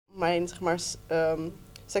mijn, zeg maar,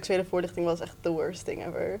 seksuele voorlichting was echt the worst thing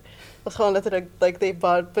ever. Het was gewoon letterlijk, like, they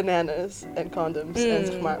bought bananas and condoms. En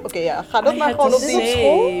zeg maar, oké, ga dat maar gewoon op die... Op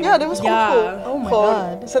school? Ja, dit was gewoon op school. Oh my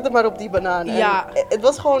gewoon, god. zet het maar op die banaan. Ja. En het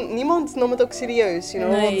was gewoon, niemand nam het ook serieus, you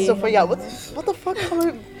know. Nee. Want zo van, ja, what the fuck gaan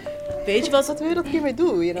we... Weet je wat? Wat wil je dat ik hiermee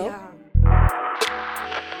doe, you know? Ja.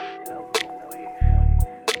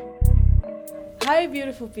 Hi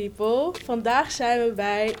beautiful people, vandaag zijn we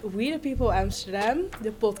bij We The People Amsterdam,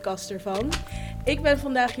 de podcast ervan. Ik ben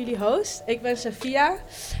vandaag jullie host, ik ben Safia,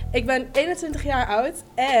 ik ben 21 jaar oud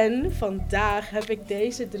en vandaag heb ik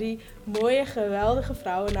deze 3 mooie, geweldige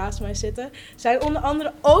vrouwen naast mij zitten. Zijn onder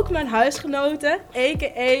andere ook mijn huisgenoten,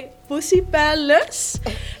 a.k.a. Pussy Palace.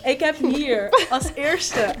 Ik heb hier als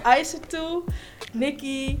eerste Aissatou,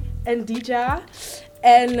 Nikki en Dija.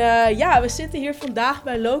 En we zitten hier vandaag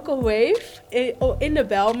bij Local Wave in de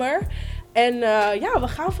Bijlmer. En we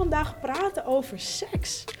gaan vandaag praten over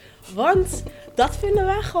seks. Want dat vinden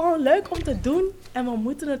wij gewoon leuk om te doen. En we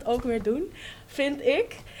moeten het ook weer doen, vind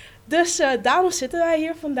ik. Dus daarom zitten wij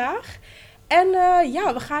hier vandaag. En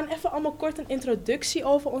we gaan even allemaal kort een introductie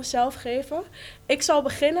over onszelf geven. Ik zal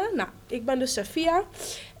beginnen. Nou, ik ben dus Safia,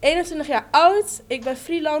 21 jaar oud. Ik ben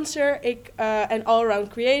freelancer en allround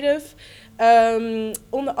creative.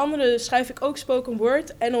 Onder andere schrijf ik ook spoken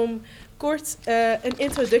word. En om kort een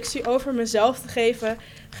introductie over mezelf te geven,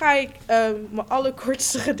 ga ik mijn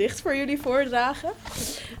allerkortste gedicht voor jullie voordragen.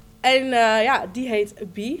 En die heet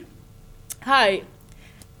B. Hi,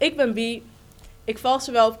 ik ben B. Ik val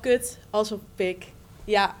zowel op kut als op pik.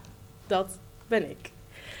 Ja, dat ben ik.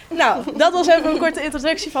 Nou, dat was even een korte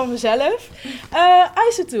introductie van mezelf.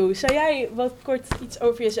 Aissatou, zou jij wat kort iets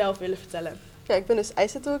over jezelf willen vertellen? Ja, ik ben dus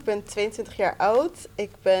Aissatou, ik ben 22 jaar oud.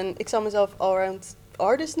 Ik zou mezelf allround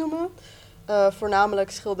artist noemen.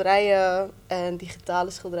 Voornamelijk schilderijen en digitale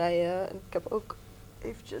schilderijen. En ik heb ook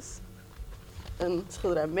eventjes een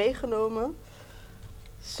schilderij meegenomen.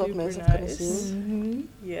 Zodat mensen het kunnen zien. Mm-hmm.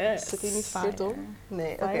 Yes. Zit hij niet verkeerd op?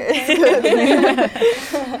 Nee, oké.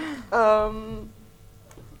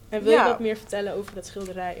 En wil je wat meer vertellen over dat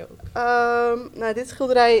schilderij ook? Dit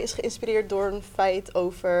schilderij is geïnspireerd door een feit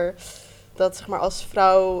over dat, zeg maar, als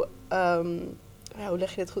vrouw... hoe leg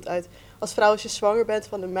je dit goed uit? Als vrouw, als je zwanger bent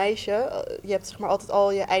van een meisje, je hebt, zeg maar, altijd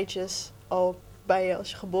al je eitjes al bij je als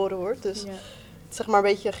je geboren wordt. Dus het is, zeg maar,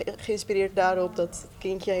 een beetje geïnspireerd daarop dat het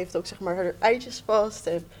kindje heeft ook, zeg maar, haar eitjes vast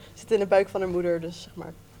en zit in de buik van haar moeder. Dus, zeg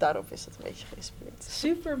maar, daarop is het een beetje geïnspireerd.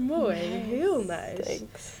 Super mooi, heel nice.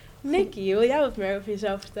 Thanks. Nikki, wil jij wat meer over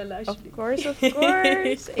jezelf vertellen alsjeblieft? Of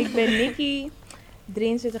course. Ik ben Nikki,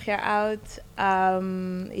 23 jaar oud.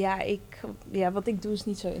 Wat ik doe is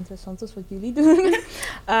niet zo interessant als wat jullie doen.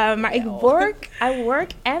 Maar I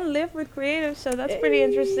work and live with creatives, so that's pretty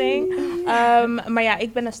interesting.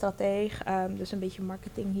 Ik ben een strateeg, dus een beetje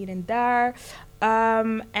marketing hier en daar.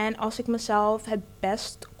 En als ik mezelf het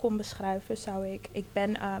best kon beschrijven, ik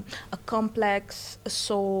ben a complex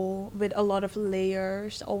soul with a lot of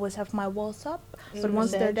layers. Always have my walls up, but once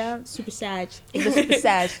they're down, super sage. Ik ben super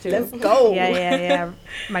sage too. Let's go! Ja.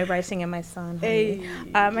 My rising and my sun. Hey.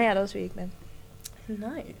 Dat is wie ik ben.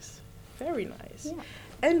 Nice. Very nice. Ja.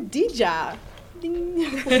 En Dija.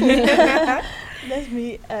 That's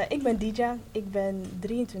me. Ik ben Dija. Ik ben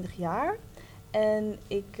 23 jaar. En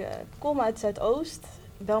ik kom uit Zuidoost,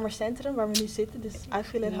 Bijlmer Centrum, waar we nu zitten. Dus I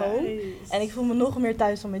feel at home. Nice. En ik voel me nog meer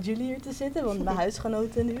thuis om met jullie hier te zitten, want mijn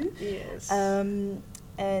huisgenoten nu. Yes.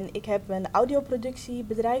 En ik heb een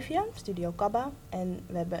audioproductiebedrijfje, Studio Kabba. En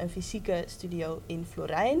we hebben een fysieke studio in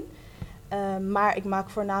Florijn. Maar ik maak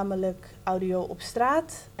voornamelijk audio op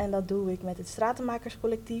straat. En dat doe ik met het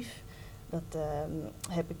Stratenmakerscollectief. Dat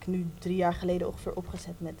heb ik nu 3 jaar geleden ongeveer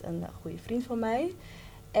opgezet met een goede vriend van mij.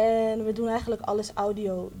 En we doen eigenlijk alles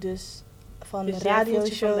audio, dus van Dus jij voelt je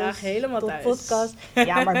radioshows vandaag helemaal tot thuis. podcast.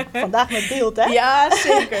 Ja, maar vandaag met beeld, hè? Ja,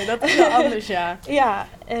 zeker. Dat is wel anders, ja. Ja,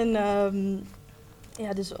 en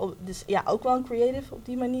dus ook wel een creative op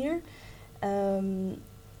die manier.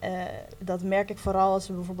 Dat merk ik vooral als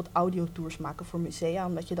we bijvoorbeeld audiotours maken voor musea,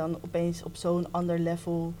 omdat je dan opeens op zo'n ander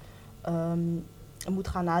level moet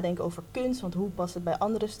gaan nadenken over kunst, want hoe past het bij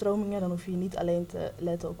andere stromingen? Dan hoef je niet alleen te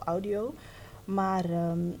letten op audio. Maar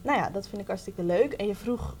dat vind ik hartstikke leuk. En je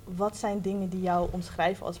vroeg, wat zijn dingen die jou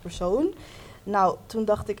omschrijven als persoon? Nou, toen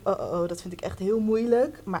dacht ik, dat vind ik echt heel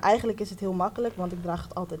moeilijk. Maar eigenlijk is het heel makkelijk, want ik draag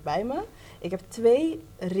het altijd bij me. Ik heb 2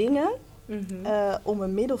 ringen om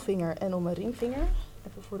mijn middelvinger en om mijn ringvinger.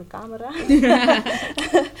 Even voor de camera.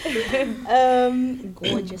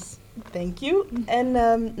 Gorgeous. Thank you. En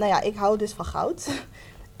ik hou dus van goud.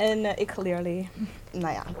 En ik Clearly.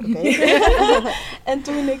 Nou ja, oké. En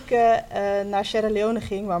toen ik naar Sierra Leone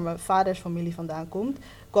ging, waar mijn vaders familie vandaan komt,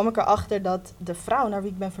 kwam ik erachter dat de vrouw naar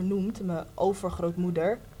wie ik ben vernoemd, mijn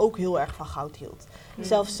overgrootmoeder, ook heel erg van goud hield.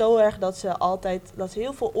 Zelfs zo erg dat ze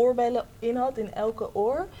heel veel oorbellen in had, in elke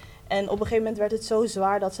oor. En op een gegeven moment werd het zo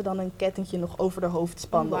zwaar dat ze dan een kettingje nog over haar hoofd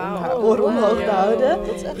spande om haar oren omhoog te houden.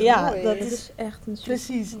 Dat is echt mooi. dat Dat is is echt een super...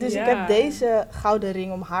 precies. Dus Ja. ik heb deze gouden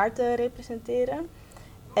ring om haar te representeren.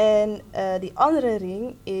 En die andere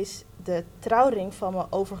ring is de trouwring van mijn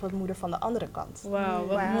overgrootmoeder van de andere kant. Wauw,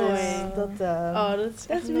 wat Wauw. mooi. Dus dat, Oh, dat is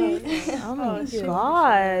echt is mooi. Oh my Oh, god,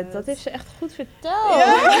 super. dat heeft ze echt goed verteld.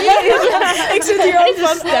 Ik zit hier ook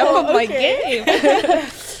van, Step oh, up my oké. game.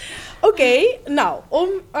 Oké, nou, om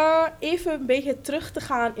even een beetje terug te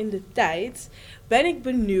gaan in de tijd, ben ik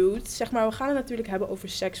benieuwd, zeg maar, we gaan het natuurlijk hebben over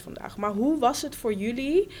seks vandaag, maar hoe was het voor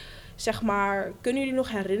jullie, zeg maar, kunnen jullie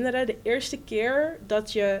nog herinneren de eerste keer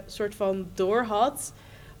dat je soort van doorhad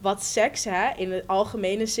wat seks, in de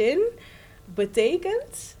algemene zin,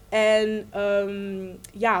 betekent? En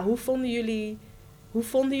hoe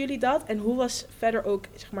vonden jullie dat? En hoe was verder ook,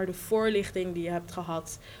 zeg maar, de voorlichting die je hebt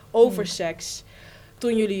gehad over seks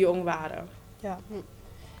toen jullie jong waren? Ja.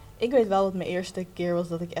 Ik weet wel wat mijn eerste keer was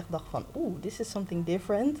dat ik echt dacht van, this is something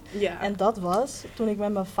different. Ja. En dat was toen ik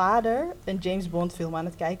met mijn vader een James Bond film aan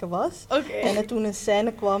het kijken was. Oké. En er toen een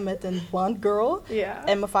scène kwam met een Bond girl. Ja.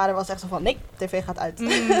 En mijn vader was echt zo van, nee, tv gaat uit. Mm.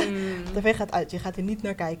 tv gaat uit, je gaat er niet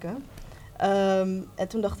naar kijken. En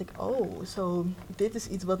toen dacht ik, dit is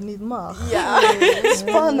iets wat niet mag. Ja.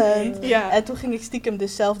 Spannend. Ja. En toen ging ik stiekem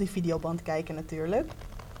dus zelf die videoband kijken natuurlijk.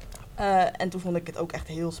 En toen vond ik het ook echt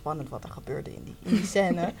heel spannend wat er gebeurde in die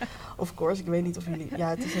scène. Of course, ik weet niet of jullie... Ja,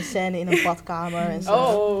 het is een scène in een badkamer en zo.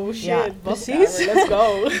 Oh shit, Ja, badkamer, precies. let's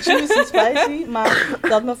go. Juicy spicy. Maar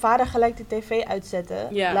dat mijn vader gelijk de tv uitzette,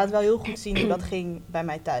 Ja. laat wel heel goed zien hoe dat ging bij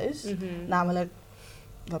mij thuis. Mhm. Namelijk,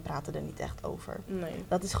 we praten er niet echt over. Nee.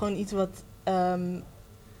 Dat is gewoon iets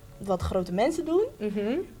wat grote mensen doen.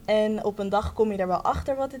 Mhm. En op een dag kom je er wel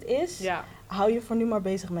achter wat het is. Ja, Hou je voor nu maar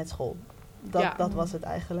bezig met school. Ja. Dat was het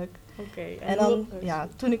eigenlijk. oké. En dan,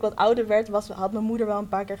 toen ik wat ouder werd, had mijn moeder wel een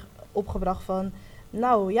paar keer opgebracht van...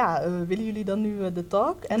 Nou ja, willen jullie dan nu de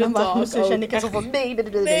talk? En De dan waren talk mijn zusje en ook, ik echt zo van... Nee,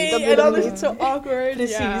 dat Nee, willen en dan we is niet. het zo awkward.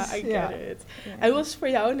 Precies, Ja, I ja. get it. En hoe was het voor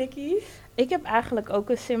jou, Nikki? Ik heb eigenlijk ook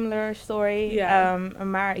een similar story. Ja.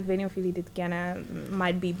 Maar ik weet niet of jullie dit kennen.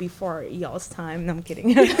 Might be before y'all's time. No, I'm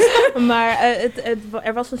kidding. Maar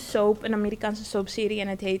er was een soap, een Amerikaanse soapserie. En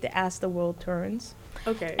het heette As the World Turns.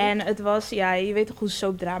 Oké. En het was, ja, je weet toch hoe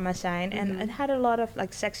soapdrama's zijn. Mhm. En it had a lot of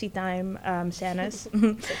like sexy time scènes.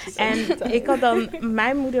 Sexy En ik had dan,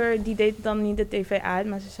 mijn moeder die deed dan niet de tv uit.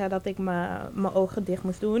 Maar ze zei dat ik mijn ogen dicht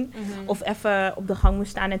moest doen. Mhm. Of even op de gang moest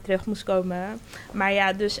staan en terug moest komen. Maar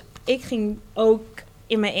ja, dus ik ging ook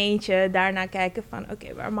in mijn eentje daarna kijken van...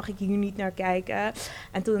 Oké, waar mag ik hier niet naar kijken?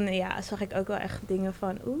 En toen zag ik ook wel echt dingen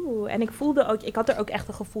van... En ik voelde ook... Ik had er ook echt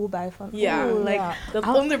een gevoel bij van... Ja. like, Ja. Dat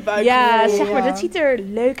Oh, onderbuik. ja, gevoel, zeg maar, ja. dat ziet er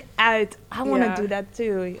leuk uit. I wanna Ja. do that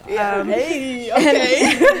too. Ja. Hey,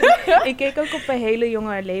 oké. Ik keek ook op een hele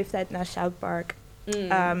jonge leeftijd naar South Park.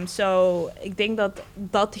 So, ik denk dat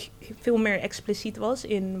veel meer expliciet was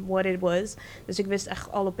in what it was. Dus ik wist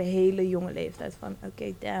echt al op een hele jonge leeftijd van...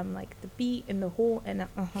 Oké, damn, like the pee in the hole and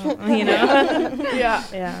you know. Ja.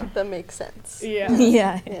 Ja. That makes sense. Ja.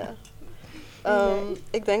 Ja. Ja.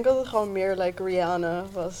 Ik denk dat het gewoon meer like Rihanna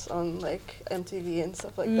was on like MTV and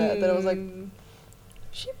stuff like that. That it was like,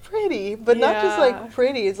 she pretty, but not just like Ja.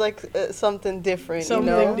 pretty. It's like something different, you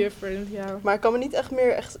Something know. different, ja. Maar ik kan me niet echt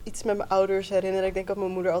meer echt iets met mijn ouders herinneren. Ik denk dat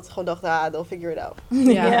mijn moeder altijd gewoon dacht, they'll figure it out,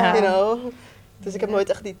 Ja. you know. Dus ik heb nooit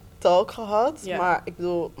echt die talk gehad. Ja. Maar ik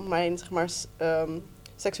bedoel, mijn zeg maar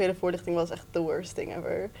seksuele voorlichting was echt the worst thing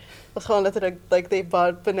ever. Het was gewoon letterlijk, like, they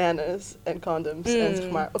bought bananas and condoms. En zeg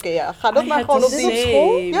maar, oké, ga dat I maar had gewoon the op die...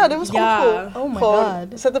 same. Ja, dit was gewoon Ja. cool. Oh my Gewoon,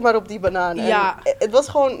 god. zet het maar op die bananen. Ja. En het was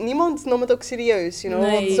gewoon, niemand nam het ook serieus, you know.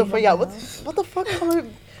 Nee. Want zo van, what the fuck gaan we...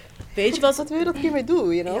 Weet je wat? Wat wil je dat ik hiermee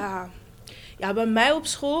doe, you know? Ja, bij mij op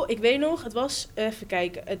school, ik weet nog, het was, even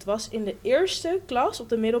kijken, het was in de eerste klas op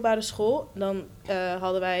de middelbare school. Dan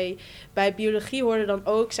hadden wij, bij biologie hoorde dan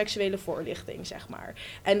ook seksuele voorlichting, zeg maar.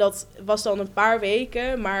 En dat was dan een paar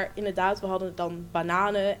weken, maar inderdaad, we hadden dan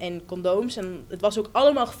bananen en condooms. En het was ook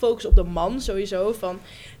allemaal gefocust op de man, sowieso, van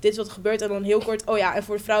dit is wat er gebeurt. En dan heel kort, en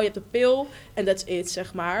voor de vrouw, je hebt de pil en that's it,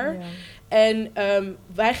 zeg maar. Ja. En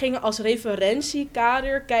wij gingen als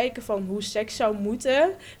referentiekader kijken van hoe seks zou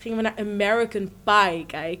moeten. Gingen we naar American Pie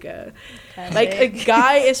kijken. Like, a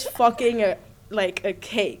guy is fucking a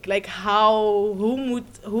cake. Like,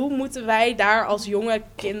 hoe moeten wij daar als jonge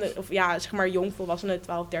kinderen... Of ja, zeg maar jongvolwassenen,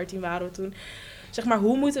 12, 13 waren we toen. Zeg maar,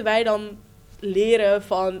 hoe moeten wij dan leren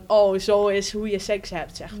van... zo is hoe je seks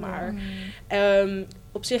hebt, zeg maar.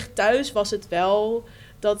 Op zich thuis was het wel...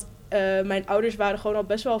 dat mijn ouders waren gewoon al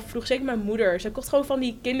best wel vroeg, zeker mijn moeder. Ze kocht gewoon van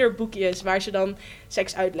die kinderboekjes waar ze dan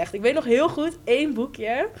seks uitlegt. Ik weet nog heel goed 1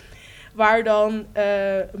 boekje waar dan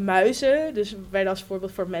muizen, dus wij als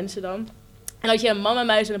voorbeeld voor mensen dan. En dan had je een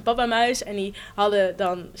mama-muis en een papa-muis en die hadden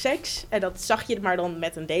dan seks. En dat zag je maar dan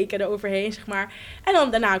met een deken eroverheen, zeg maar. En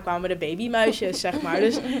dan daarna kwamen de babymuisjes, zeg maar.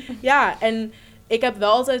 Dus ja, en ik heb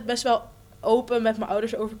wel altijd best wel open met mijn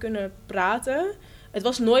ouders over kunnen praten. Het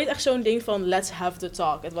was nooit echt zo'n ding van let's have the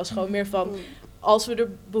talk. Het was gewoon meer van, als we er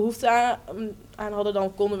behoefte aan hadden,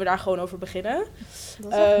 dan konden we daar gewoon over beginnen.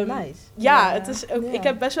 Dat is echt nice. Ja, het is ook, Ja. ik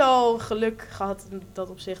heb best wel geluk gehad in dat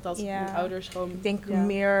opzicht dat Ja. mijn ouders gewoon... Ik denk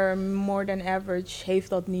ja. more than average heeft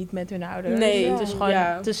dat niet met hun ouders. Nee, het is gewoon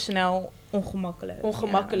ja. te snel ongemakkelijk.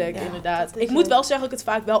 Ongemakkelijk, Ja. inderdaad. dat is Ik moet ook- wel zeggen dat ik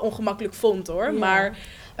het vaak wel ongemakkelijk vond, hoor. Ja. Maar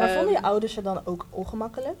Vonden je ehm, ouders er dan ook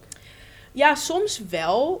ongemakkelijk? ja, soms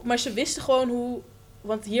wel. Maar ze wisten gewoon hoe...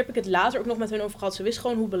 Want hier heb ik het later ook nog met hun over gehad. Ze wisten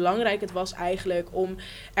gewoon hoe belangrijk het was eigenlijk om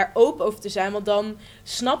er open over te zijn. Want dan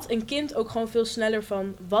snapt een kind ook gewoon veel sneller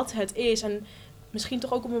van wat het is. En misschien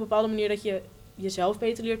toch ook op een bepaalde manier dat je jezelf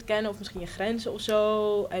beter leert kennen. Of misschien je grenzen of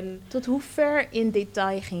zo. En Tot hoe ver in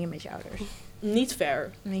detail ging je met je ouders? niet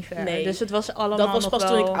ver. Niet ver. Nee. Dus het was allemaal Dat was nog pas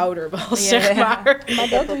wel... toen ik ouder was, Ja, zeg ja. maar. Maar heb dat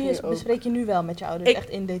dat doe nu je, ook. bespreek je nu wel met je ouders, Ik- echt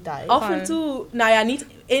in detail? Af en toe, nou ja, niet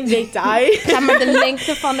in detail. Ga maar de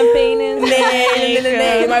lengte van de penis.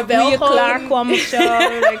 Nee, maar wel hoe je gewoon- klaar kwam of zo.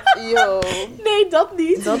 Like, Yo. Nee, dat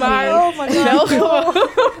niet. Dat maar niet. oh my god. wel gewoon...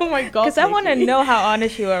 Oh my god. Because I want to Nikki. know how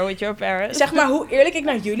honest you are with your parents. Zeg maar, hoe eerlijk ik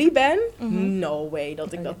naar jullie ben, Mhm. no way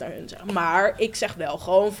dat ik dat naar hun zeg. Maar ik zeg wel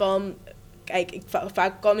gewoon van... Kijk,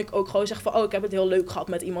 vaak kan ik ook gewoon zeggen van... Oh, ik heb het heel leuk gehad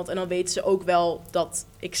met iemand. En dan weten ze ook wel dat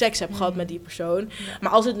ik seks heb gehad met die persoon.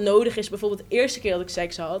 Maar als het nodig is, bijvoorbeeld de eerste keer dat ik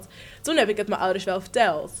seks had... Toen heb ik het mijn ouders wel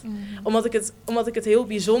verteld. Omdat ik het heel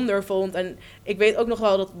bijzonder vond. En ik weet ook nog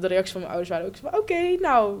wel dat de reacties van mijn ouders waren ook zo van... Oké,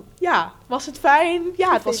 nou, ja, was het fijn?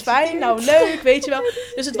 Ja, het was fijn. Nou, leuk, weet je wel.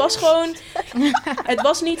 Dus het was gewoon... Het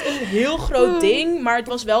was niet een heel groot ding, maar het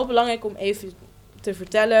was wel belangrijk om even te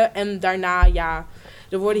vertellen. En daarna, ja,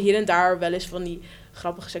 er worden hier en daar wel eens van die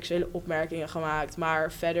grappige seksuele opmerkingen gemaakt.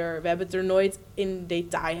 Maar verder, we hebben het er nooit in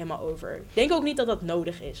detail helemaal over. Ik denk ook niet dat dat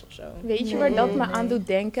nodig is of zo. Weet je Nee, waar dat me nee. aan doet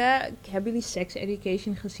denken? Hebben jullie Sex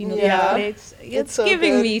Education gezien op Ja. Netflix? It's It's so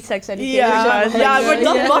giving good. me Sex Education. Ja, So ja, it's maar like-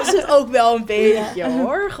 dat Ja. was het ook wel een beetje,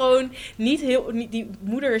 hoor. Gewoon die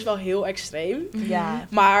moeder is wel heel extreem. Ja,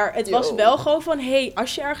 Maar het was Yo. wel gewoon van, hey,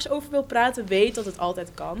 als je ergens over wil praten, weet dat het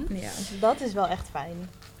altijd kan. Ja. dat is wel echt fijn.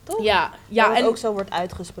 Toch? Ja, Dat ja, het en ook zo wordt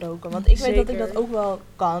uitgesproken. Want ik weet dat ik Zeker. dat ook wel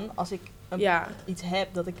kan. Als ik ja, iets heb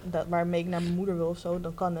waarmee ik naar mijn moeder wil of zo,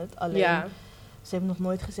 dan kan het. Alleen, ja. ze heeft nog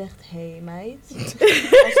nooit gezegd... Hey meid,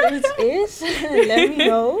 als er iets is, let me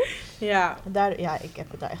know. Ja. Ja, ik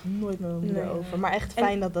heb het daar echt nooit met mijn moeder Nee. over. Maar echt En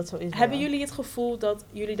fijn dat dat zo is. Hebben wel. jullie het gevoel dat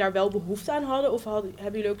jullie daar wel behoefte aan hadden? Of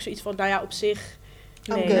hebben jullie ook zoiets van, nou ja, op zich...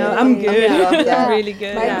 I'm Nee. good. No, I'm good. Ja. Ja. I'm really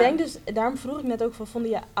good. Maar Ja. ik denk dus, daarom vroeg ik net ook van,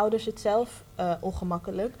 vonden je ouders het zelf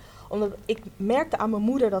ongemakkelijk? Omdat ik merkte aan mijn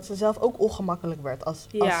moeder dat ze zelf ook ongemakkelijk werd als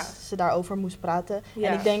Ja. ze daarover moest praten. Ja.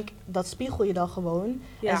 En ik denk, dat spiegel je dan gewoon.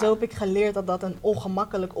 Ja. En zo heb ik geleerd dat dat een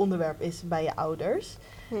ongemakkelijk onderwerp is bij je ouders.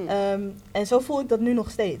 Hm. En zo voel ik dat nu nog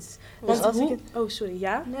steeds. Want Dus als hoe... ik het... Oh, sorry,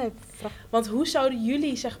 ja? Nee, vraag... Want hoe zouden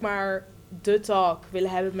jullie, zeg maar, de talk willen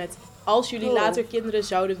hebben met... Als jullie Oh. later kinderen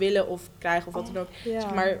zouden willen of krijgen of wat dan ook. Ja.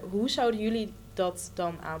 Zeg maar, hoe zouden jullie dat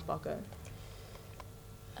dan aanpakken?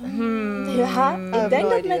 Ja, I ik have denk no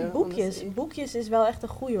dat idea, met boekjes. honestly. Boekjes is wel echt een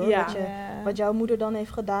goeie hoor. Ja. Wat jouw moeder dan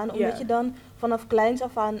heeft gedaan. Omdat Ja. je dan vanaf kleins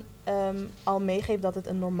af aan al meegeeft dat het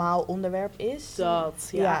een normaal onderwerp is. Dat,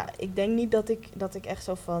 Ja, ja. ik denk niet dat ik echt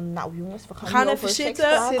zo van, nou jongens, we gaan, We gaan nu even over seks zitten,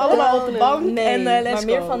 praten. allemaal op de bank Nee, en let's maar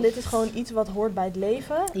meer go. van dit is gewoon iets wat hoort bij het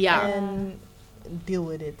leven. Ja. En deal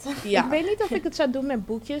with it. Ja. Ik weet niet of ik het zou doen met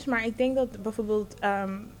boekjes, maar ik denk dat bijvoorbeeld,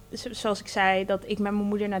 zoals ik zei, dat ik met mijn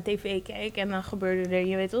moeder naar tv keek en dan gebeurde er,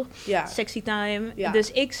 je weet toch, Ja. sexy time. Ja.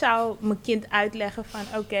 Dus ik zou mijn kind uitleggen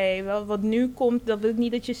van, oké, wat nu komt, dat wil ik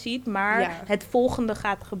niet dat je ziet, maar Ja. het volgende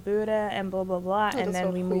gaat gebeuren en bla bla bla, dat en is then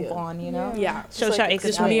wel we een move goeie. on, you know. Ja. Zo Dus zou like, ik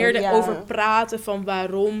Dus het meer doen. erover Ja. praten van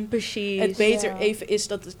waarom Precies. het beter Ja. even is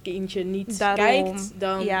dat het kindje niet Daarom. kijkt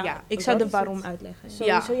dan... Ja, Ja, ik zou dat de is waarom het. uitleggen.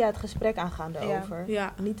 Sowieso het gesprek aangaan Ja. daarover.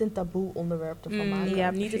 Ja. Niet een taboe onderwerp ervan maken. ja,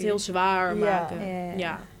 Niet het precies. heel zwaar Ja. maken. Ja.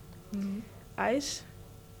 Ja. Mhm. IJs?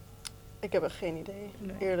 Ik heb echt geen idee.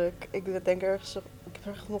 Nee. Eerlijk. Ik denk ergens... Ik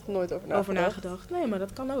heb er nog nooit over nagedacht. Over nagedacht. Nee, maar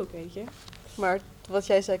dat kan ook, weet je. Maar wat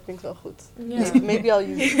jij zei klinkt wel goed. Ja. Maybe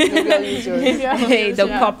I'll use yours. Ja. Hey, don't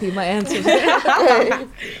Ja. copy my answers. Okay.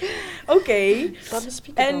 Oké. Laat me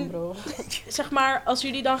speaker En- dan, bro. Zeg maar, als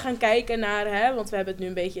jullie dan gaan kijken naar, want we hebben het nu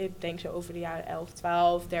een beetje, ik denk zo over de jaren 11,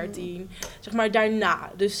 12, 13. Zeg maar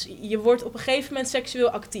daarna. Dus je wordt op een gegeven moment seksueel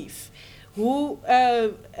actief. Hoe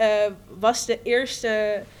was de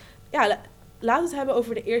eerste... Ja, laten we het hebben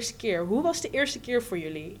over de eerste keer. Hoe was de eerste keer voor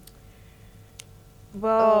jullie?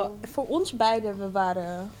 Wel, voor ons beiden, we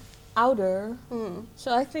waren ouder. Hmm.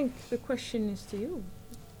 So I think the question is to you.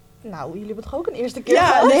 Nou, jullie hebben toch ook een eerste keer Ja,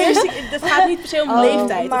 gehad? de eerste, het gaat niet per se om Oh,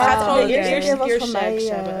 leeftijd. Het maar gaat gewoon de de eerste eerste was keer voor seks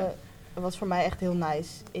mij, hebben. was voor mij echt heel nice.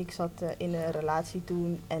 Ik zat in een relatie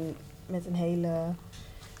toen en met een hele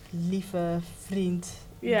lieve vriend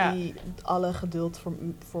Ja. die alle geduld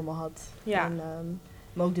voor me had. Ja. En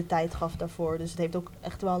me ook de tijd gaf daarvoor. Dus het heeft ook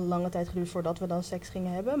echt wel een lange tijd geduurd voordat we dan seks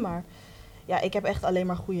gingen hebben. Maar ja, ik heb echt alleen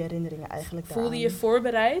maar goede herinneringen eigenlijk Voelde daaraan. je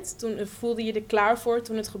voorbereid? Voelde je er klaar voor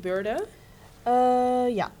toen het gebeurde?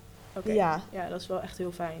 Ja. Oké. Ja. Ja, dat is wel echt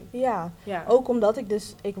heel fijn. Ja. Ja. Ook omdat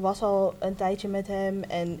ik was al een tijdje met hem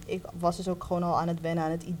en ik was dus ook gewoon al aan het wennen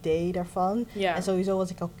aan het idee daarvan. Ja. En sowieso was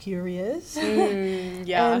ik al curious.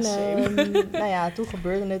 Ja, en, same. nou ja, toen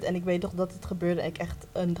gebeurde het en ik weet toch dat het gebeurde en ik echt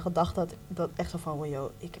een gedachte had, dat echt zo van, wow,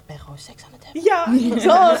 ik ben gewoon seks aan het hebben.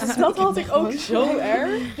 Ja, dat had ik ook gewoon- zo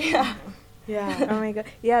erg. Ja. Ja. Oh my god.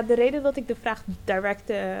 Ja, de reden dat ik de vraag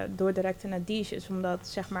doordirecte naar Dish is omdat,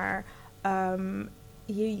 zeg maar,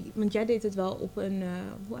 want jij deed het wel op een,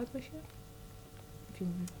 hoe oud was je?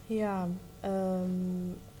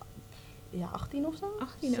 Ja, 18 of zo?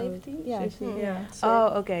 18 17? Ja, 17. Ja.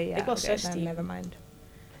 Oh, oké. Ja, Ik was oké, 16. never mind.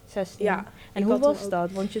 16. Ja, En ik hoe had toen was ook-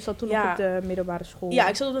 dat? Want je zat toen Ja. nog op de middelbare school. Ja,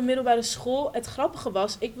 ik zat op de middelbare school. Het grappige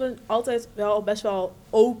was, ik ben altijd wel best wel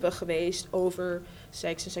open geweest over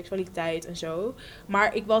seks en seksualiteit en zo.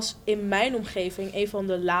 Maar ik was in mijn omgeving een van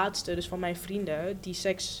de laatste, dus van mijn vrienden, die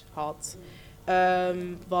seks had.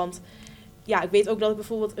 Want ja, ik weet ook dat ik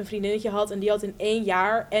bijvoorbeeld een vriendinnetje had en die had in 1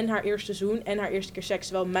 jaar en haar eerste zoen en haar eerste keer seks.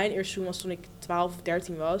 Terwijl mijn eerste zoen was toen ik 12 of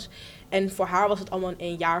 13 was. En voor haar was het allemaal in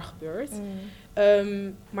 1 jaar gebeurd.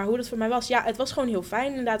 Maar hoe dat voor mij was, ja, het was gewoon heel fijn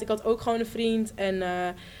inderdaad. Ik had ook gewoon een vriend en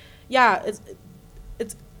ja,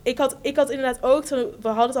 ik had inderdaad ook, we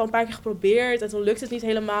hadden het al een paar keer geprobeerd en toen lukte het niet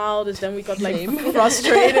helemaal. Dus then we got like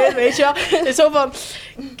frustrated, weet je wel. Dus zo van,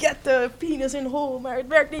 get the penis in hole, maar het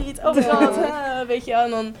werkt niet. Oh my god, weet je wel. En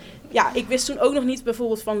dan, ja, ik wist toen ook nog niet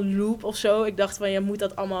bijvoorbeeld van loop of zo. Ik dacht van, je moet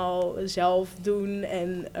dat allemaal zelf doen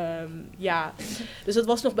en ja. Dus dat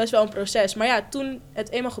was nog best wel een proces. Maar ja, toen het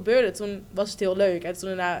eenmaal gebeurde, toen was het heel leuk. En toen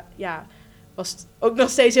daarna, ja, was het ook nog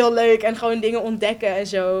steeds heel leuk en gewoon dingen ontdekken en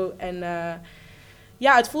zo. En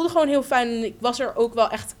ja, het voelde gewoon heel fijn en ik was er ook wel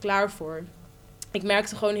echt klaar voor. Ik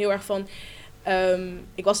merkte gewoon heel erg van,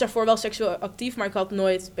 ik was daarvoor wel seksueel actief, maar ik had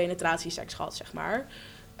nooit penetratieseks gehad, zeg maar.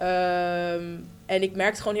 En ik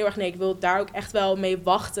merkte gewoon heel erg, nee, ik wil daar ook echt wel mee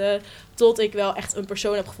wachten tot ik wel echt een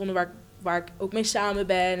persoon heb gevonden waar ik ook mee samen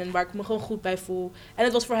ben en waar ik me gewoon goed bij voel. En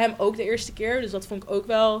het was voor hem ook de eerste keer, dus dat vond ik ook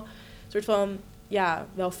wel een soort van, ja,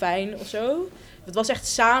 wel fijn of zo. Het was echt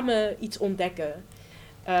samen iets ontdekken.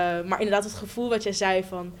 Maar inderdaad het gevoel wat jij zei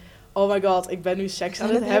van, oh my god, ik ben nu seks aan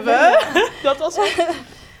het hebben. Dat was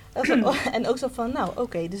En ook zo van, nou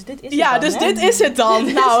oké, dus dit is het ja, dan, dus hè? dit is het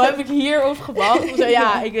dan. Nou, heb ik hierover gewacht? Of zo,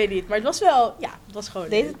 ja, ik weet niet. Maar het was wel, ja, het was gewoon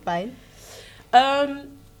Deed leuk. het pijn?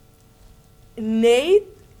 Nee,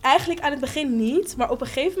 eigenlijk aan het begin niet. Maar op een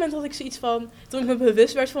gegeven moment had ik zoiets van, toen ik me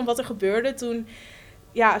bewust werd van wat er gebeurde, toen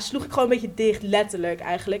ja, sloeg ik gewoon een beetje dicht, letterlijk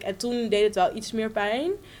eigenlijk. En toen deed het wel iets meer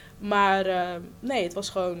pijn. Maar nee, het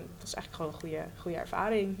was eigenlijk gewoon een goede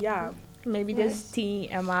ervaring, ja. Maybe this is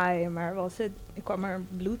TMI, maar kwam er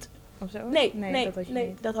bloed of zo? Nee, dat had je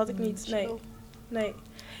niet. dat had ik niet. Nee.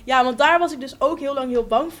 Ja, want daar was ik dus ook heel lang heel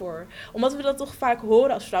bang voor. Omdat we dat toch vaak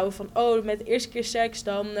horen als vrouwen van, oh, met de eerste keer seks,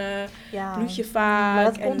 dan Ja. bloed je vaak. Maar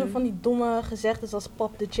dat komt en- door van die domme gezegdes als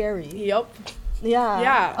pop the cherry. Yep. Ja,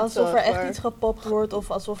 Ja, alsof er zo echt waar. iets gepopt wordt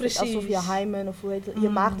of alsof Precies. je hymen of hoe heet het, je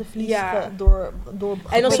maagdenvlies Ja. door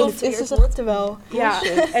En alsof- gepenetreerd wordt, terwijl... Ja,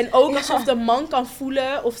 en ook alsof de man kan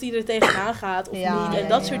voelen of die er tegenaan gaat of Ja, niet. En ja,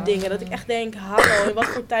 dat ja. soort dingen. Dat ik echt denk, hallo, in wat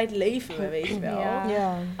voor tijd leven we, weet je wel. Ja.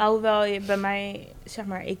 Ja. Alhoewel, bij mij, zeg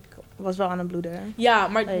maar, ik was wel aan het bloeden. Ja,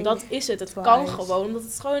 maar Like, dat is het. Het twice. kan gewoon, omdat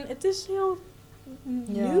het is heel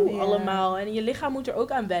nieuw Ja. allemaal. En je lichaam moet er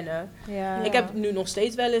ook aan wennen. Ja. Ik heb nu nog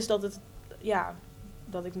steeds wel eens dat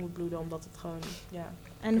dat ik moet bloeden, omdat het gewoon, ja.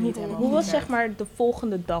 En niet helemaal hoe was, goed zeg maar, de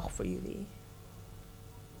volgende dag voor jullie?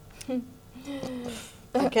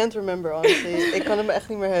 I can't remember, honestly. Ik kan het me echt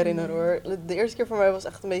niet meer herinneren, hoor. De eerste keer voor mij was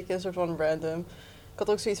echt een beetje een soort van random. Ik had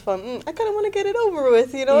ook zoiets van, I kind of want to get it over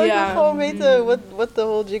with, you know? Ik Ja. wil gewoon weten what the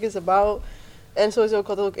whole jig is about. En sowieso, ik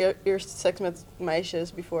had ook eerst seks met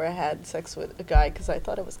meisjes before I had sex with a guy, because I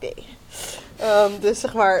thought I was gay. Dus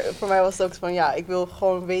zeg maar, voor mij was het ook zo van, ja, ik wil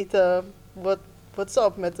gewoon weten what's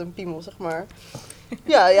up met een piemel, zeg maar.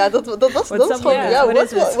 Ja, dat was gewoon, ja,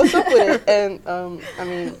 what's up with it? En, I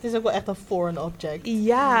mean... Het is ook wel echt een foreign object.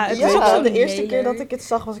 Ja, het Ja, is wel de eerste heel keer dat leuk. ik het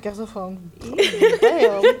zag, was ik echt zo van...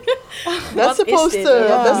 Damn. That's supposed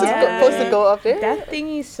to go up there? That thing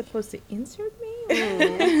is supposed to insert me?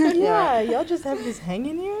 Ja, y'all just have this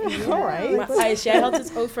hanging here? Alright. Maar Ais, jij had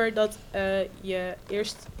het over dat je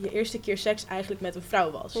eerste keer seks eigenlijk met een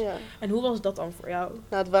vrouw was. Ja. En hoe was dat dan voor jou?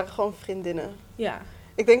 Nou, het waren gewoon vriendinnen. Ja.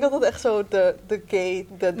 Ik denk dat dat echt zo de gay,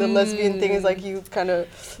 de lesbian thing is, like you kind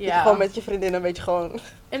of, gewoon met je vriendinnen een beetje gewoon...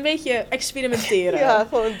 Een beetje experimenteren. Ja,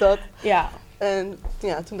 gewoon dat. Ja. En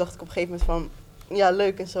ja, toen dacht ik op een gegeven moment van, ja,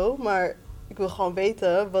 leuk en zo, maar ik wil gewoon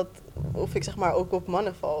weten of ik zeg maar ook op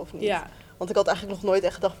mannen val of niet. Ja. Want ik had eigenlijk nog nooit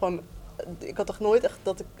echt gedacht van, ik had toch nooit echt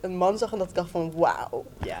dat ik een man zag en dat ik dacht van, wauw.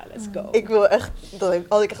 Ja, let's go. Ik wil echt,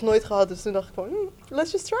 had ik echt nooit gehad, dus toen dacht ik van,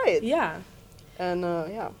 let's just try it. Ja. En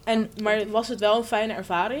ja. Maar was het wel een fijne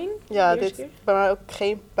ervaring? Ja, de eerste dit keer? bij mij ook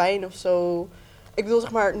geen pijn of zo. Ik bedoel,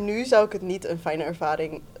 zeg maar, nu zou ik het niet een fijne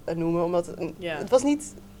ervaring noemen, omdat het was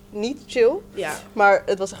niet chill, Ja. maar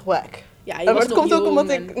het was echt wack. Ja, je Maar was het nog komt ook jong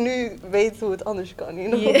omdat en- ik nu weet hoe het anders kan. You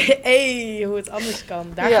know? Hey, hoe het anders kan.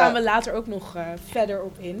 Daar Ja. gaan we later ook nog verder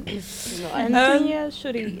op in. En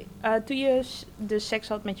Ehm, toen je de seks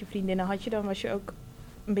had met je vriendinnen, was je ook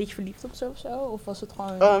een beetje verliefd op ze of zo? Of was het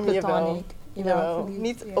gewoon platonic? Jawel. Jawel, verliefd,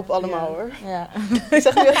 niet ja. op allemaal Ja. hoor. Ja. Ik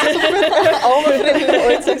zeg nu echt alsof met al mijn vriendinnen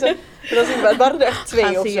ooit seks hebben. Het waren er echt 2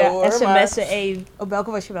 Gaan of ze zo je hoor. sms'en, op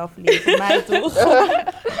welke was je wel verliefd? Op mij toch?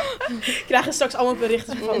 Krijgen straks allemaal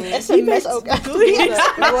berichten van... SMS ook echt. Was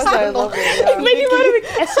I love it, ja. Ik weet niet waarom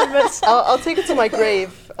ik sms... I'll take it to my grave.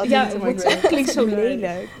 Ja, to my het grave. klinkt zo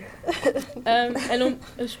lelijk. En om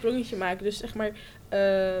een sprongetje te maken, dus zeg maar...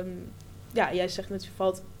 ja, jij zegt net, je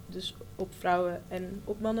valt dus op vrouwen en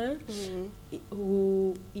op mannen.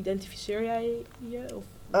 Hoe identificeer jij je? Of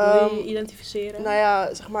wil je je identificeren? Nou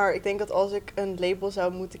ja, zeg maar, ik denk dat als ik een label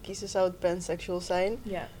zou moeten kiezen, zou het pansexual zijn.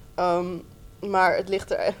 Ja, Maar het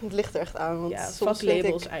ligt er echt aan. Want ja soms vind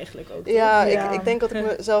vaklabels ik... eigenlijk ook. Ja, toch? Ja. Ik denk dat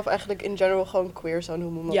ik mezelf eigenlijk in general gewoon queer zou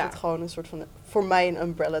noemen. Omdat Ja. het gewoon een soort van, voor mij een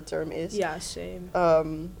umbrella term is. Ja,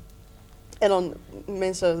 same. En dan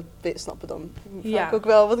mensen snappen dan vaak Ja. ook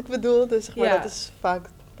wel wat ik bedoel. Dus zeg maar, Ja. dat is vaak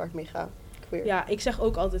waar ik mee ga. Queer. Ja, ik zeg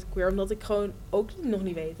ook altijd queer, omdat ik gewoon ook nog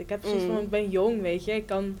niet weet. Ik heb zoiets van, ik ben jong, weet je.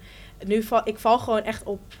 Ik val gewoon echt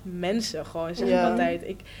op mensen, gewoon, zeg ik Ja.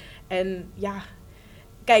 altijd. En ja,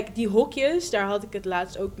 kijk, die hokjes, daar had ik het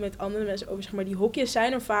laatst ook met andere mensen over, zeg maar. Die hokjes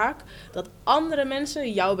zijn er vaak dat andere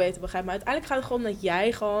mensen jou beter begrijpen. Maar uiteindelijk gaat het gewoon om dat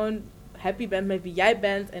jij gewoon happy bent met wie jij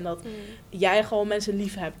bent. En dat jij gewoon mensen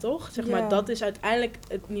lief hebt, toch? Zeg maar, Ja. dat is uiteindelijk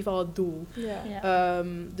in ieder geval het doel. Ja.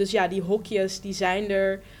 Dus ja, die hokjes, die zijn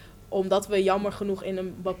er omdat we jammer genoeg in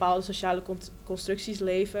een bepaalde sociale constructies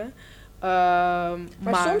leven.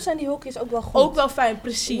 Maar soms zijn die hokjes ook wel goed. ook wel fijn,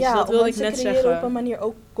 precies. Ja, dat wilde ik want net ze creëren zeggen. op een manier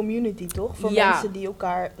ook community, toch? Voor Ja. mensen die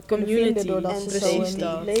elkaar kunnen Community vinden doordat en ze zo een safety.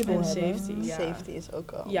 label En hebben. safety. Ja. Safety is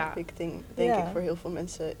ook wel Ja. een big thing, denk Ja. ik, voor heel veel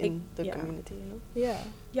mensen in de ja. community. You know? Ja.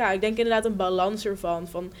 Ja, ik denk inderdaad een balans ervan.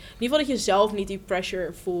 Van, in ieder geval dat je zelf niet die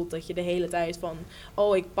pressure voelt. Dat je de hele tijd van...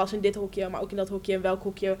 Oh, ik pas in dit hokje, maar ook in dat hokje. En welk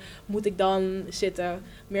hokje moet ik dan zitten?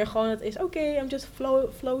 Meer gewoon het is... Oké, I'm just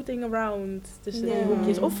floating around tussen die Ja.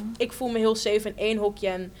 hokjes. Of ik voel me heel safe in één hokje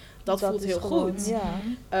en dat voelt is heel gewoon- goed.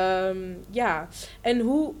 Ja. Ja. En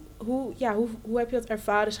hoe heb je dat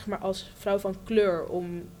ervaren, zeg maar, als vrouw van kleur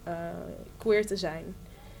om queer te zijn?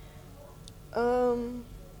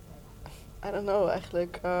 I don't know,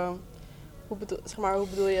 eigenlijk. Hoe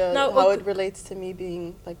bedoel je, Nou, how ook- it relates to me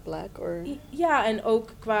being like black? Or... Ja, en ook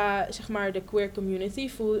qua, zeg maar, de queer community.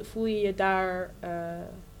 Voel je je daar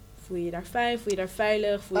fijn? Voel je daar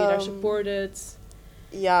veilig? Voel je daar supported?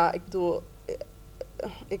 Ja, ik bedoel,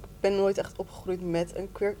 ik ben nooit echt opgegroeid met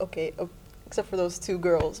een queer... Oké, except for those 2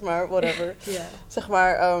 girls, maar whatever. Ja. Zeg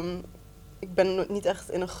maar, ik ben niet echt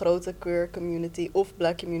in een grote queer community of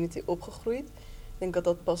black community opgegroeid. Ik denk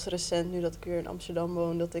dat dat pas recent, nu dat ik weer in Amsterdam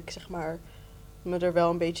woon, dat ik zeg maar me er wel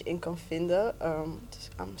een beetje in kan vinden. Dus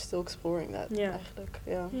I'm still exploring that eigenlijk.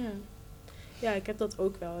 Ja. Ja, ik heb dat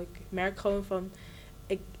ook wel. Ik merk gewoon van...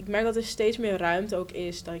 Ik merk dat er steeds meer ruimte ook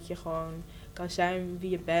is dat je gewoon kan zijn wie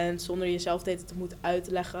je bent, zonder jezelf te moeten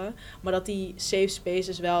uitleggen. Maar dat die safe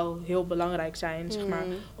spaces wel heel belangrijk zijn. Zeg maar,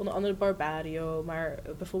 onder andere Barbario, maar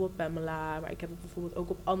bijvoorbeeld Pamela. Maar ik heb het bijvoorbeeld ook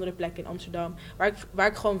op andere plekken in Amsterdam. Waar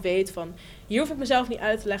ik gewoon weet van, hier hoef ik mezelf niet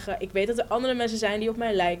uit te leggen. Ik weet dat er andere mensen zijn die op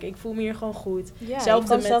mij lijken. Ik voel me hier gewoon goed. Ja, Zelfde je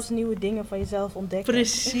kan met- zelfs nieuwe dingen van jezelf ontdekken.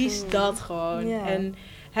 Precies dat gewoon. Ja. En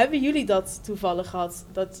hebben jullie dat toevallig gehad?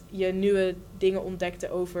 Dat je nieuwe dingen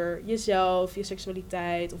ontdekte over jezelf, je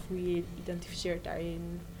seksualiteit of hoe je je identificeert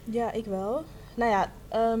daarin? Ja, ik wel. Nou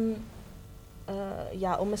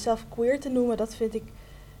ja, om mezelf queer te noemen, dat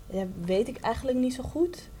weet ik eigenlijk niet zo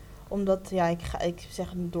goed. Omdat, ik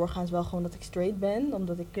zeg doorgaans wel gewoon dat ik straight ben.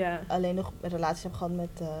 Omdat ik Ja, alleen nog relaties heb gehad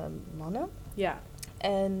met mannen. ja,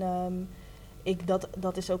 En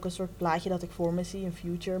dat is ook een soort plaatje dat ik voor me zie, een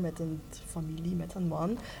future met een familie, met een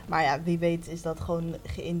man. Maar ja, wie weet is dat gewoon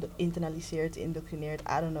geïnternaliseerd, indoctrineerd,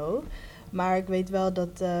 I don't know. Maar ik weet wel dat,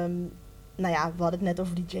 we hadden het net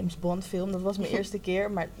over die James Bond film, dat was mijn eerste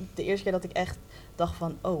keer. Maar de eerste keer dat ik echt dacht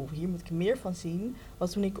van, oh, hier moet ik meer van zien,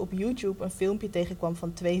 was toen ik op YouTube een filmpje tegenkwam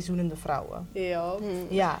van 2 zoenende vrouwen. ja.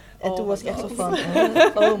 Ja, en Oh toen my was ik echt zo God. van,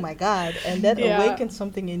 oh my god. And that Ja. awakened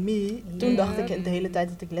something in me. Toen Ja. dacht ik de hele tijd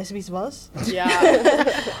dat ik lesbisch was. Ja.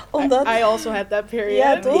 Omdat, I also had that period.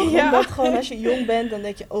 ja toch? Ja. Omdat gewoon als je jong bent, dan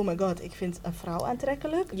denk je, oh my god, ik vind een vrouw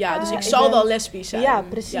aantrekkelijk. Ja, dus Ah, ik zal ben- wel lesbisch zijn. Ja,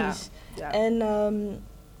 precies. Ja, ja. En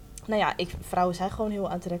vrouwen zijn gewoon heel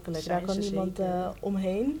aantrekkelijk. Zijn Daar kan ze niemand zeker.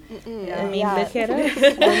 omheen. Ja. En Ja,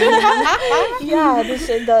 ja,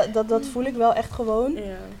 dus dat voel ik wel echt gewoon. Ja.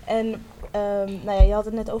 En je had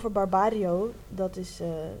het net over Barbario. Dat is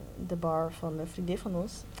de bar van een vriendin van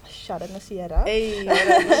ons. Shout out naar Sierra. Hey,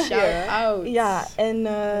 shout out. Ja, en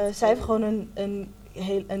Dat is zij heeft cool. gewoon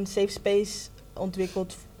een safe space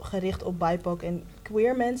ontwikkeld gericht op BIPOC en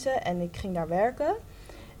queer mensen. En ik ging daar werken.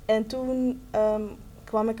 En toen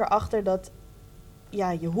kwam ik erachter dat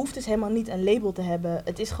je hoeft dus helemaal niet een label te hebben.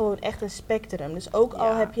 Het is gewoon echt een spectrum. Dus ook al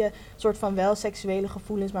Ja. heb je soort van wel seksuele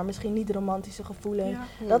gevoelens, maar misschien niet romantische gevoelens.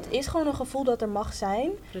 Ja, Dat is gewoon een gevoel dat er mag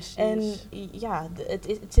zijn. precies. En ja, het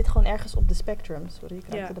zit gewoon ergens op de spectrum. Sorry, ik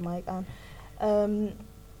raakte Ja. de mic aan.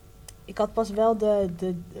 Ik had pas wel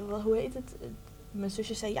hoe heet het? Mijn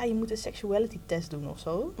zusje zei, je moet een sexuality test doen of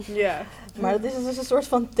zo. Ja. Maar dat is dus een soort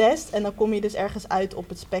van test en dan kom je dus ergens uit op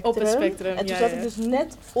het spectrum. Op het spectrum, En toen ja, zat ja. ik dus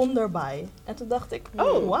net onderbij. En toen dacht ik,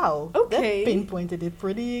 Oh, wow, oké. that pinpointed it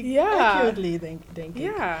pretty Ja. accurately, denk ik.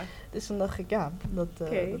 Ja. Dus toen dacht ik, dat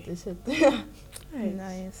is het.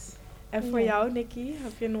 Nice. En voor Ja. jou, Nikki,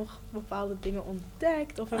 heb je nog bepaalde dingen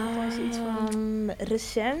ontdekt? Of heb je gewoon zoiets van...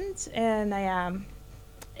 Recent,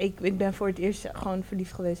 ik ben voor het eerst gewoon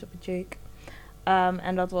verliefd geweest op een chick.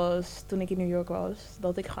 En dat was toen ik in New York was.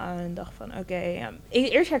 Dat ik gewoon dacht van,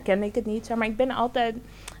 eerst herkende ik het niet, zeg maar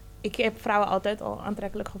ik heb vrouwen altijd al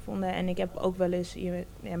aantrekkelijk gevonden. En ik heb ook wel eens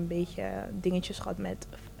een beetje dingetjes gehad met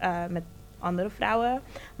andere vrouwen.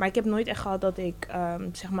 Maar ik heb nooit echt gehad dat ik,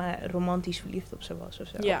 romantisch verliefd op ze was of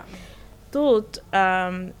zo. Ja.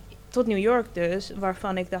 Tot New York dus,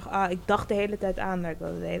 waarvan ik dacht, ik dacht de hele tijd aan, ik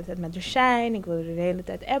wilde de hele tijd met haar zijn, ik wilde de hele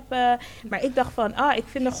tijd appen. Maar ik dacht van, ik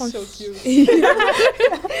vind haar gewoon... So cute.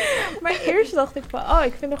 Maar eerst dacht ik van,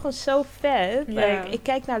 ik vind haar gewoon zo vet. Ja. Like, ik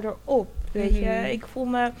kijk naar haar op, weet je. Mhm. Ik voel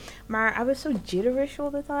me... Maar I was so jitterish all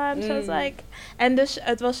the time. So it's Mm. like... En dus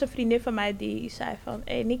het was een vriendin van mij die zei van...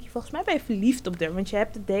 Hey Nikki, volgens mij ben je verliefd op haar, want je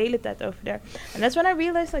hebt het de hele tijd over haar. And that's when I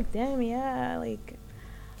realized, like, damn, yeah, like...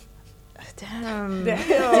 Damn.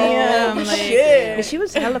 Damn. Like, Shit. but she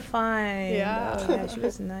was hella fine. Ja. though. Yeah, she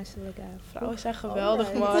was nice to look at. Vrouwen zijn geweldig,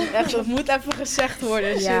 Alright. man. Echt, dat moet even gezegd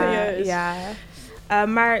worden, serieus. Ja.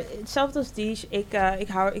 Maar hetzelfde als die,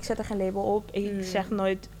 ik zet er geen label op. Ik zeg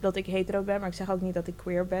nooit dat ik hetero ben, maar ik zeg ook niet dat ik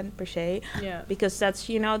queer ben, per se. Ja. Because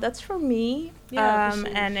that's for me. Ja,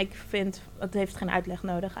 precies. En ik vind, het heeft geen uitleg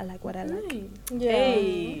nodig. I like what I like. Nee. Ja.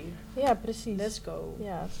 Hey, Ja, precies. let's go.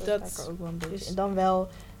 Ja, zo Dat sta ik er ook wel een beetje. is- En dan wel,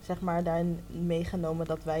 zeg maar, daarin meegenomen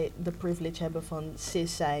dat wij de privilege hebben van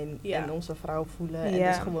cis zijn Ja. en onze vrouw voelen. En Ja.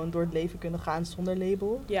 dus gewoon door het leven kunnen gaan zonder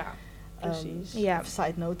label. Ja, precies. Ja.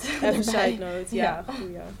 Side note. Even erbij. side note, ja. Ja.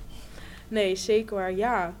 Goeie. Nee, zeker waar,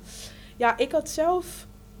 ja. Ja, ik had zelf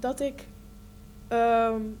dat ik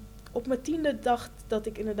op mijn 10e dacht dat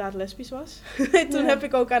ik inderdaad lesbisch was. Toen Ja. heb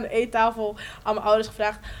ik ook aan de eettafel aan mijn ouders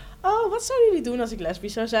gevraagd... Oh, wat zouden jullie doen als ik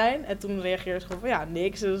lesbisch zou zijn? En toen reageerden ze gewoon van, ja,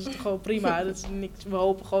 niks. Dat is gewoon prima. Dat is niks. We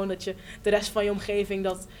hopen gewoon dat je de rest van je omgeving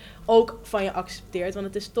dat ook van je accepteert. Want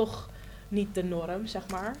het is toch niet de norm, zeg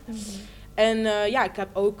maar. En ik heb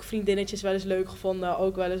ook vriendinnetjes wel eens leuk gevonden.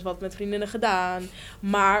 Ook wel eens wat met vriendinnen gedaan.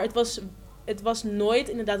 Maar het was nooit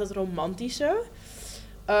inderdaad het romantische.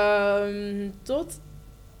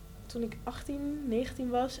 toen ik 18, 19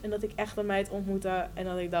 was. En dat ik echt een meid ontmoette. En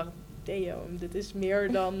dat ik dacht, damn, dit is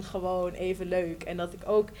meer dan gewoon even leuk. En dat ik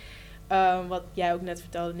ook, wat jij ook net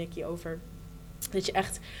vertelde, Nikki, over dat je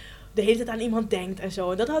echt de hele tijd aan iemand denkt en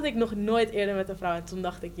zo. En dat had ik nog nooit eerder met een vrouw. En toen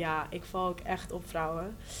dacht ik, ja, ik val ook echt op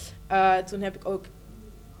vrouwen. Toen heb ik ook een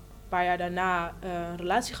paar jaar daarna een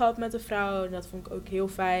relatie gehad met een vrouw. En dat vond ik ook heel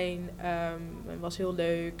fijn. Het was heel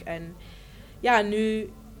leuk. En ja,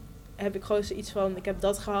 nu heb ik gewoon zoiets van, ik heb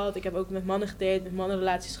dat gehad. Ik heb ook met mannen gedate, met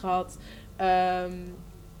mannenrelaties gehad.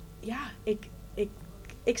 Ja,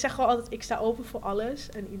 ik zeg gewoon altijd, ik sta open voor alles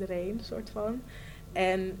en iedereen, soort van.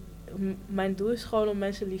 En mijn doel is gewoon om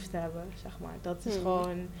mensen lief te hebben, zeg maar.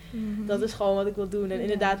 Dat is gewoon wat ik wil doen. En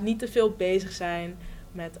inderdaad niet te veel bezig zijn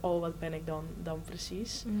met, wat ben ik dan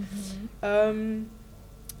precies.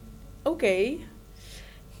 Oké.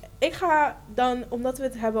 Ik ga dan, omdat we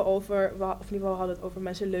het hebben over, of in ieder geval hadden het over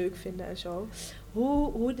mensen leuk vinden en zo.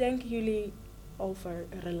 Hoe denken jullie over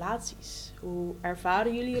relaties? Hoe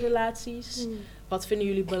ervaren jullie relaties? Wat vinden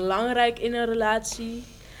jullie belangrijk in een relatie?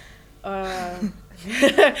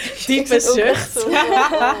 Diepe zucht. Oh my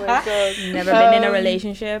god. Never been in a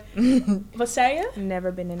relationship. Wat zei je?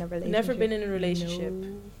 Never been in a relationship. Never been in a relationship.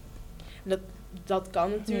 No. Dat kan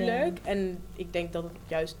natuurlijk. Ja. En ik denk dat het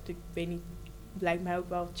juist, ik weet niet, lijkt mij ook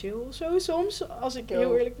wel chill zo soms. Als ik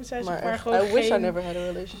heel eerlijk moet zijn. Maar gewoon I wish I never had a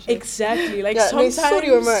relationship. Exactly. Like sometimes sorry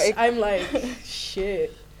hoor, maar I'm like, shit.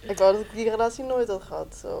 Ik wou dat ik die relatie nooit had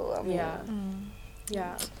gehad. So,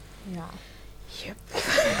 Ja. Yep.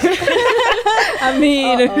 I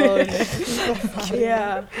mean.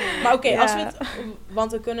 Ja. Maar oké, als we het,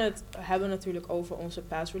 want we kunnen het hebben natuurlijk over onze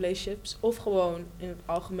past relationships. Of gewoon in het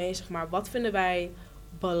algemeen, zeg maar. Wat vinden wij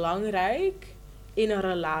belangrijk in een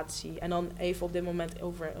relatie? En dan even op dit moment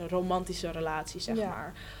over een romantische relatie, zeg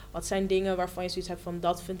maar. Wat zijn dingen waarvan je zoiets hebt van,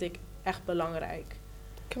 dat vind ik echt belangrijk?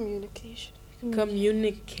 Communication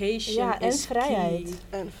en is vrijheid.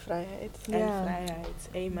 key. En vrijheid. En vrijheid.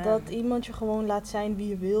 Amen. Dat iemand je gewoon laat zijn wie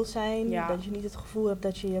je wil zijn. Ja. Dat je niet het gevoel hebt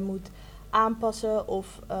dat je je moet aanpassen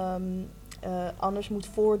of anders moet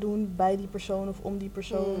voordoen bij die persoon of om die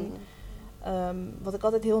persoon. Wat ik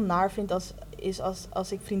altijd heel naar vind is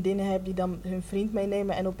als ik vriendinnen heb die dan hun vriend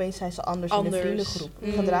meenemen en opeens zijn ze anders. In een vriendengroep.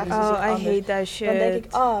 Gedragen ze zich I anders. hate that shit. Dan denk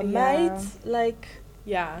ik, meid, like...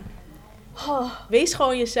 Ja. Wees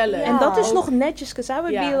gewoon jezelf. Ja. En dat is ook- nog netjes, because I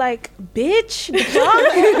would Ja. be like, bitch,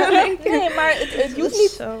 Nee, maar het hoeft niet...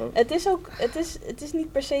 Zo. Het is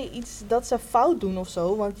niet per se iets dat ze fout doen of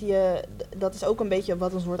zo. Want dat is ook een beetje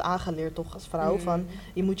wat ons wordt aangeleerd toch als vrouw. Van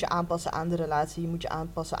je moet je aanpassen aan de relatie. Je moet je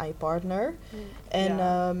aanpassen aan je partner.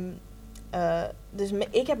 En dus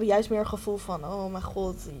ik heb juist meer een gevoel van... Oh mijn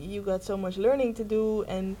god, you got so much learning to do.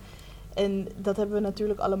 En dat hebben we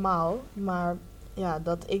natuurlijk allemaal. Maar ja,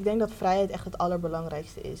 ik denk dat vrijheid echt het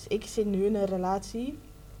allerbelangrijkste is. Ik zit nu in een relatie...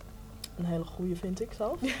 Een hele goede vind ik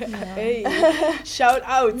zelf. Hey, shout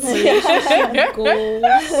out.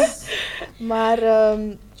 Goals. Maar...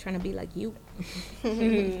 Trying to be like you.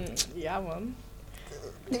 Ja, man.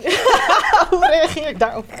 hoe reageer ik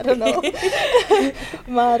daarop? I don't know.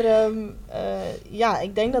 Maar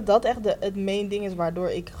ik denk dat dat echt het main ding is waardoor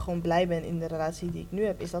ik gewoon blij ben in de relatie die ik nu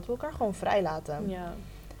heb. Is dat we elkaar gewoon vrij laten. Ja.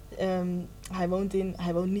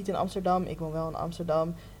 Hij woont niet in Amsterdam, ik woon wel in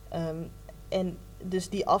Amsterdam. En dus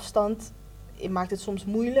die afstand maakt het soms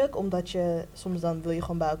moeilijk, omdat soms dan wil je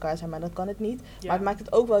gewoon bij elkaar zijn, maar dan kan het niet. Ja. Maar het maakt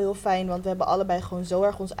het ook wel heel fijn, want we hebben allebei gewoon zo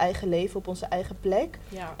erg ons eigen leven op onze eigen plek.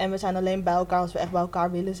 Ja. En we zijn alleen bij elkaar als we echt bij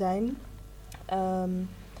elkaar willen zijn.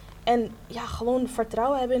 En ja, gewoon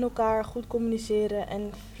vertrouwen hebben in elkaar, goed communiceren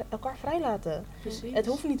en elkaar vrijlaten. Precies. Het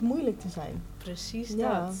hoeft niet moeilijk te zijn. Precies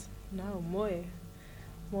Ja. dat. Nou, mooi.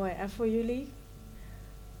 Mooi. En voor jullie?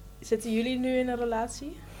 Zitten jullie nu in een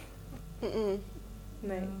relatie?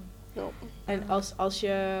 Nee. No. En als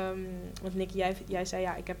je... Want Nikki, jij zei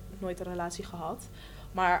ja, ik heb nooit een relatie gehad.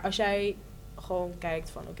 Maar als jij gewoon kijkt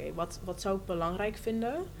van oké, wat zou ik belangrijk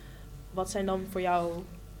vinden? Wat zijn dan voor jou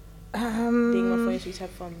dingen waarvan je zoiets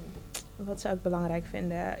hebt van... Wat zou ik belangrijk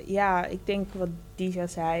vinden? Ja, ik denk wat Dija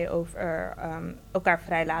zei over elkaar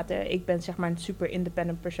vrijlaten. Ik ben zeg maar een super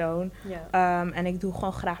independent persoon. Ja. En ik doe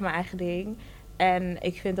gewoon graag mijn eigen ding. En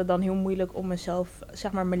ik vind het dan heel moeilijk om mezelf,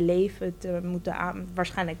 zeg maar, mijn leven te moeten aan...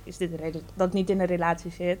 Waarschijnlijk is dit de reden dat ik niet in een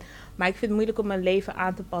relatie zit. Maar ik vind het moeilijk om mijn leven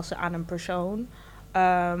aan te passen aan een persoon.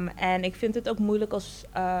 En ik vind het ook moeilijk als,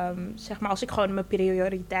 zeg maar, als ik gewoon mijn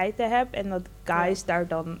prioriteiten heb... en dat guys daar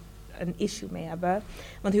dan een issue mee hebben.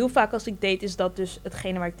 Want heel vaak als ik date is dat dus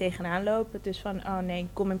hetgene waar ik tegenaan loop. Het is van, oh nee,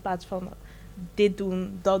 kom in plaats van dit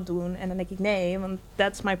doen, dat doen. En dan denk ik, nee, want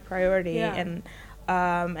that's my priority. Ja. En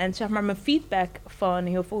En zeg maar, mijn feedback van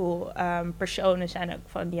heel veel personen zijn ook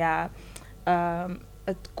van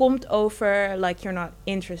het komt over like you're not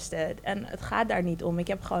interested. En het gaat daar niet om. Ik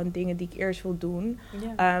heb gewoon dingen die ik eerst wil doen,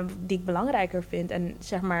 die ik belangrijker vind. En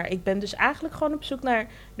zeg maar, ik ben dus eigenlijk gewoon op zoek naar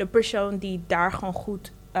de persoon die daar gewoon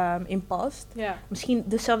goed in past. Ja. Misschien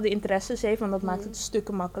dezelfde interesses heeft, want dat maakt het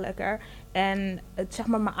stukken makkelijker. En het zeg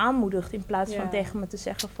maar me aanmoedigt in plaats van tegen me te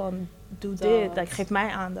zeggen van doe dit, like, geef mij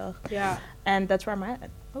aandacht. Ja. En that's where I'm at.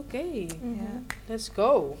 Oké, Ja. let's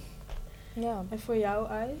go. Ja. En voor jou,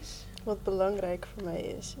 Ais? Wat belangrijk voor mij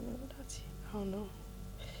is in een relatie. I don't know.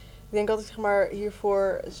 Ik denk dat ik zeg maar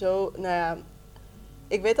hiervoor zo,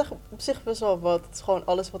 ik weet echt op zich best wel wat. Het is gewoon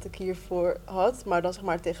alles wat ik hiervoor had, maar dan zeg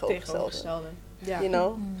maar tegenovergestelde. Ja. You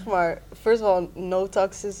know? Zeg maar, first of all, no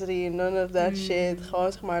toxicity, none of that shit.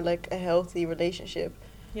 Gewoon zeg maar like a healthy relationship.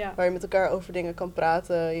 Ja. Waar je met elkaar over dingen kan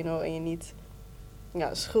praten, you know, en je niet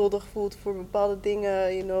schuldig voelt voor bepaalde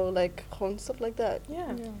dingen, you know, like gewoon stuff like that. Ja.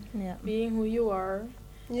 Ja. Being who you are.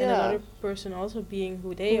 Ja. And another person also being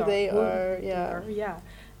who they Who are. they are, ja. Ja.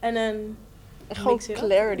 En dan En gewoon mix it up.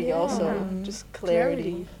 clarity Ja. also. Just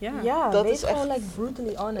clarity. Ja. Ja, Dat wees is gewoon echt- like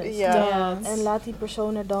brutally honest. Ja. Dat. En laat die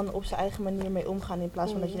persoon er dan op zijn eigen manier mee omgaan. In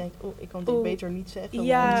plaats van dat je denkt, ik kan dit Oeh. beter niet zeggen.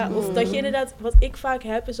 Ja, want- of dat je inderdaad, wat ik vaak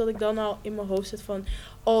heb, is dat ik dan al in mijn hoofd zit van,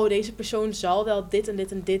 oh, deze persoon zal wel dit en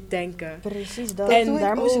dit en dit denken. Precies, dat. En En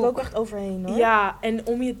daar moest ik ook. ook echt overheen hoor. Ja, en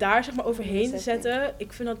om je daar zeg maar overheen te Exactly. zetten,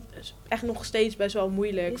 ik vind dat echt nog steeds best wel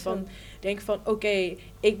moeilijk. Is Van ook. denk van, oké,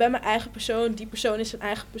 ik ben mijn eigen persoon, die persoon is zijn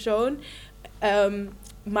eigen persoon.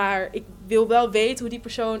 Maar ik wil wel weten hoe die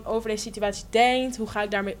persoon over deze situatie denkt, hoe ga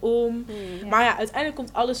ik daarmee om. Ja. Maar ja, uiteindelijk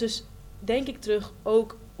komt alles dus, denk ik, terug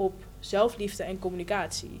ook op zelfliefde en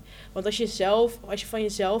communicatie. Want als je van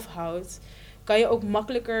jezelf houdt, kan je ook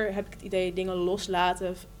makkelijker, heb ik het idee, dingen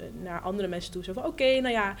loslaten naar andere mensen toe. Zo van, oké,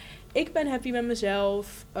 nou ja, ik ben happy met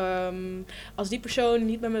mezelf. Als die persoon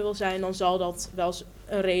niet met me wil zijn, dan zal dat wel eens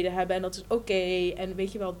een reden hebben. En dat is oké. En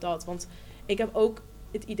weet je wel dat. Want ik heb ook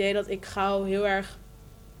het idee dat ik gauw heel erg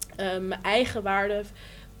mijn eigen waarde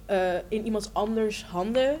in iemands anders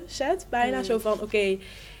handen zet. Bijna zo van, oké,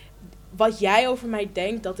 wat jij over mij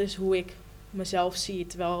denkt, dat is hoe ik mezelf zie.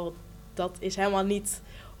 Terwijl dat is helemaal niet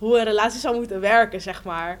hoe een relatie zou moeten werken, zeg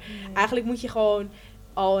maar. Eigenlijk moet je gewoon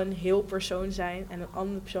al een heel persoon zijn en een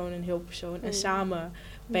andere persoon een heel persoon. En samen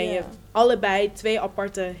ben je allebei twee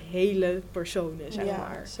aparte hele personen, zeg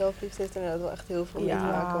maar. Zelfliefde heeft inderdaad wel echt heel veel mee te Ja,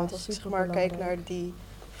 maken. Want als ik zeg maar kijk naar die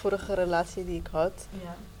vorige relatie die ik had,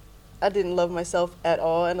 I didn't love myself at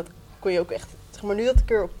all. En dat kon je ook echt, zeg maar, nu dat ik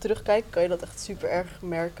erop terugkijk, kan je dat echt super erg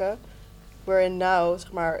merken. Wherein now,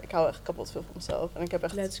 zeg maar, ik hou echt kapot veel van mezelf. En ik heb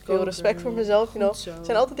echt Let's go, veel respect girl. voor mezelf. You know. Goed zo. Er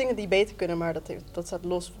zijn altijd dingen die beter kunnen, maar dat staat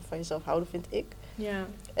los van jezelf houden, vind ik. Ja.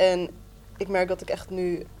 En ik merk dat ik echt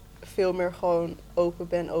nu veel meer gewoon open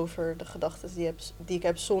ben over de gedachten die ik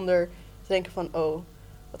heb, zonder te denken van, oh,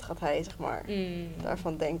 wat gaat hij, zeg maar,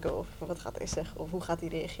 daarvan denken? Of wat gaat hij zeggen? Of hoe gaat hij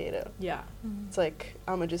reageren? Ja. It's like,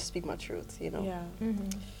 I'ma just speak my truth, you know? Ja. Mhm.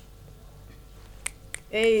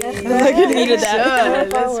 Hey, Echt, hè? Needed that.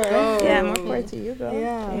 Let's Power. go. Ja, more power to you, girl.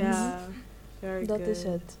 Ja, Ja, very dat good. is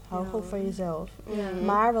het. Hou Ja. gewoon van jezelf. Mhm.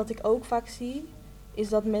 Maar wat ik ook vaak zie, is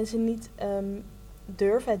dat mensen niet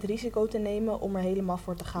durven het risico te nemen om er helemaal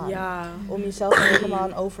voor te gaan. Ja. Om jezelf er helemaal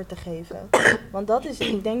aan over te geven. Want dat is,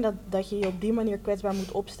 ik denk dat je je op die manier kwetsbaar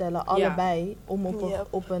moet opstellen, allebei, om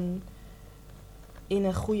Yep. in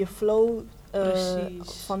een goede flow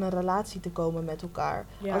Precies. van een relatie te komen met elkaar.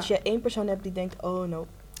 Ja. Als je één persoon hebt die denkt, oh no,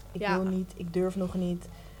 ik Ja. wil niet, ik durf nog niet,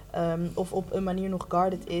 of op een manier nog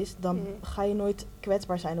guarded is, dan Mhm. ga je nooit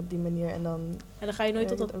kwetsbaar zijn op die manier. En dan, En dan ga je nooit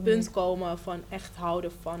tot werkt dat het ook punt niet. komen van echt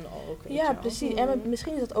houden van ook. weet je ja, wel. precies. Mhm. En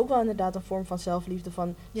misschien is dat ook wel inderdaad een vorm van zelfliefde.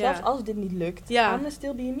 Van, Ja. zelfs als dit niet lukt, Ja. I'm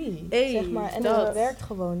still be me. Hey, zeg maar. En dat. dat werkt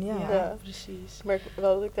gewoon, ja. Ja, Ja. precies. Ik merk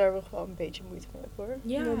wel dat ik daar wel gewoon een beetje moeite mee heb, hoor.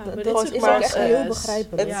 Ja, Dat- maar dat dit is is ook een echt proces. heel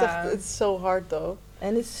begrijpelijk. Het is Ja. echt, it's so hard, though. En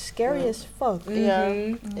het is scary Ja. as fuck. Ja,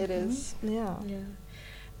 Mhm. it is. Ja. Ja.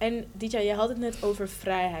 En Dija, je had het net over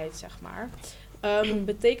vrijheid, zeg maar.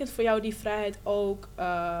 Betekent voor jou die vrijheid ook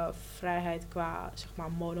vrijheid qua, zeg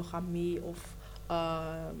maar, monogamie of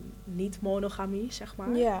niet-monogamie, zeg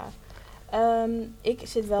maar? Ja. Ik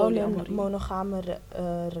zit wel in Polyamorie. een monogame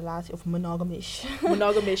relatie, of monogamish.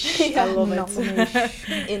 Monogamish, Ja, I love it. monogamish.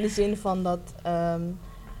 In de zin van dat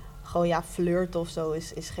gewoon ja, flirten of zo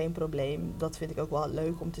is geen probleem. Dat vind ik ook wel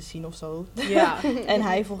leuk om te zien of zo. Ja. En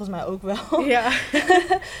hij volgens mij ook wel. Ja.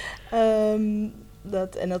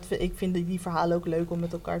 Ik vind die verhalen ook leuk om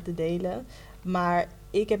met elkaar te delen. Maar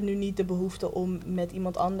ik heb nu niet de behoefte om met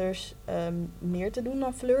iemand anders meer te doen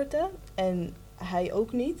dan flirten. En hij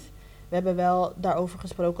ook niet. we hebben wel daarover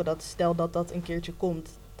gesproken dat stel dat dat een keertje komt,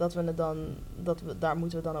 daar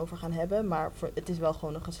moeten we dan over gaan hebben. Maar het is wel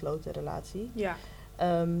gewoon een gesloten relatie. Ja.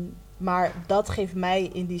 Maar dat geeft mij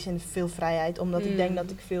in die zin veel vrijheid, omdat ik denk dat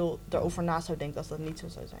ik veel erover na zou denken als dat niet zo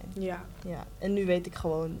zou zijn. Ja. Ja. En nu weet ik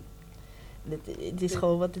gewoon, het is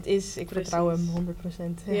gewoon wat het is. Ik vertrouw hem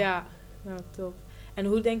 100%. Ja, nou top. En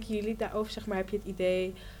hoe denken jullie daarover? Zeg maar, heb je het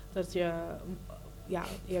idee dat je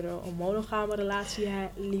eerder een monogame relatie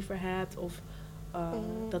liever hebt? Of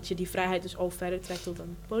dat je die vrijheid dus ook verder trekt tot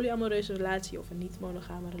een polyamoreuze relatie of een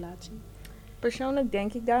niet-monogame relatie? Persoonlijk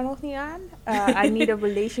denk ik daar nog niet aan. I need a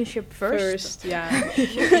relationship first. Ja.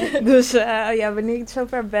 Dus wanneer ik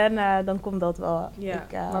zover ben, dan komt dat wel. Ja.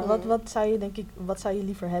 Maar wat zou je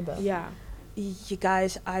liever hebben? Ja. You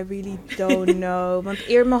guys, I really don't know. Want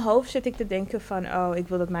in mijn hoofd zit ik te denken van, ik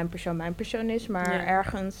wil dat mijn persoon is. Maar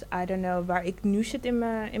ergens, I don't know, waar ik nu zit in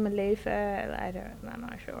mijn leven, I'm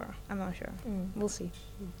not sure. We'll see.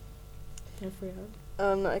 En voor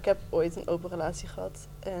jou? Ik heb ooit een open relatie gehad.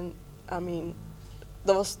 En,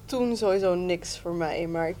 dat was toen sowieso niks voor mij.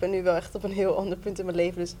 Maar ik ben nu wel echt op een heel ander punt in mijn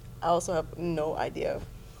leven. Dus I also have no idea.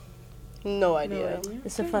 No idea. Het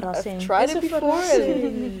is een verrassing. I've tried it before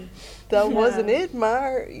and that wasn't it.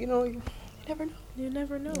 Maar, you never know. You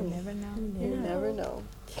never know. You never know.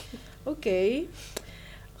 Oké.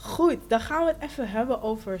 Goed, dan gaan we het even hebben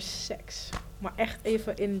over seks. Maar echt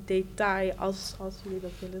even in detail, als jullie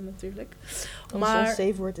dat willen natuurlijk. Ons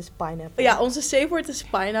safe word is pineapple. Ja, onze safe word is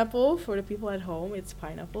pineapple. For the people at home, it's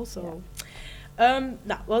pineapple. So.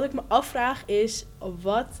 Ja. Wat ik me afvraag is,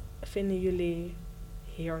 wat vinden jullie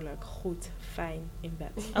heerlijk, goed, fijn in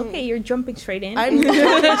bed? Oké, you're jumping straight in. I'm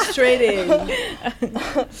jumping straight in.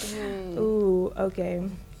 Oeh, oké.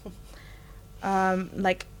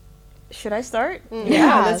 Should I start?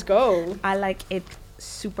 Yeah, let's go. I like it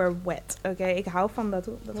super wet. Oké, ik hou van dat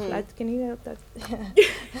geluid. Ken je dat?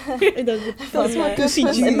 Dat is maar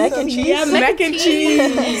Christmas en mac and cheese. Ja, mac and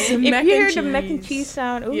cheese. If you hear the mac and cheese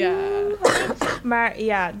sound, oeh. Ja. Maar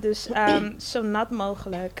ja, dus zo nat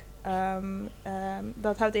mogelijk.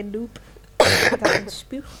 Dat houdt in loop. Dat houdt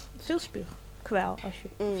in veel spuugkwel, if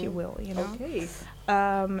you will, you know. Oké.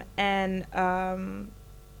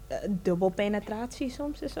 Dubbel penetratie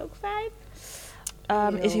soms is ook fijn.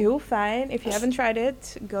 Is heel fijn. If you haven't tried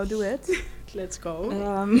it, go do it. Let's go.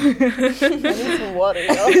 I need some water,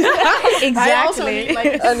 yo. Exactly. I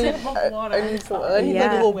need like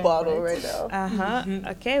a whole bottle right now.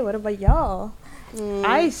 Okay, what about y'all?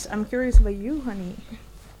 Ice, I'm curious about you, honey.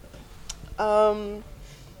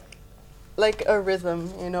 Like a rhythm,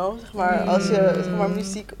 you know? Zeg maar, als je zeg maar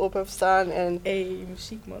muziek op hebt staan en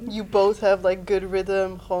Muziek man. you both have like good rhythm,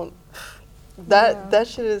 gewoon that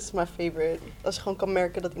shit is my favorite. Als je gewoon kan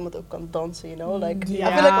merken dat iemand ook kan dansen, you know? Like, I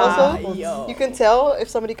feel like also, you can tell if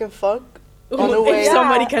somebody can fuck on the way. If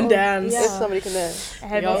somebody can dance. If somebody can dance.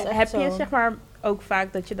 Heb je zeg maar ook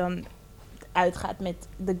vaak dat je dan uitgaat met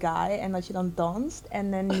the guy en dat je dan danst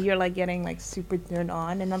en then you're like getting like super turned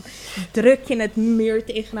on en dan druk je het meer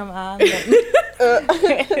tegen hem aan.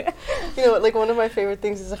 You know, like one of my favorite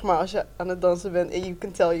things is zeg maar als je aan het dansen bent and you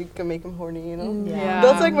can tell you can make him horny, you know? Yeah.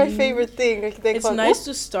 That's like my favorite thing. Dat je denkt It's van, nice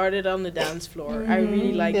to start it on the dance floor. I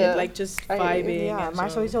really like it, like just vibing. Ja, en maar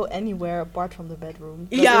zo. sowieso anywhere apart from the bedroom.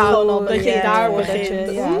 Ja, dat je daar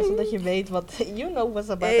begint. Zodat je weet wat, you know what's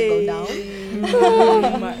about to go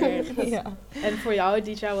down. Maar echt. Ja. En voor jou,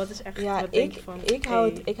 DJ, wat is echt, wat denk je van?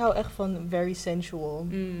 Ik hou echt van very sensual.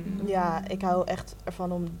 Ja, ik hou echt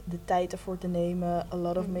ervan om de tijd ervoor te nemen. A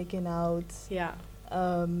lot of making out. Ja.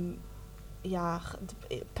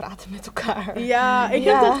 Praten met elkaar. Ja, ik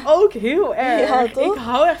heb dat ook heel erg. Ja, toch? Ik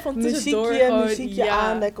hou echt van tussendoor muziekje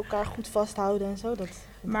aan, like elkaar goed vasthouden en zo.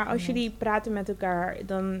 Maar als jullie praten met elkaar,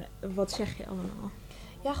 dan wat zeg je allemaal?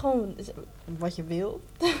 Ja, gewoon wat je wil.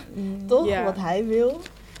 Toch? Ja. Wat hij wil.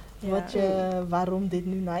 Ja. Waarom dit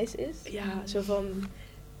nu nice is. Ja, zo van,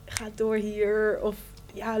 ga door hier. Of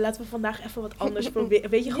ja, laten we vandaag even wat anders proberen.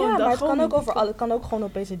 Weet je, gewoon ja, dat maar het gewoon kan ook over het kan ook gewoon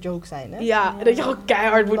opeens een joke zijn, hè? Ja, dat je gewoon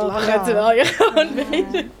keihard moet lachen terwijl je gewoon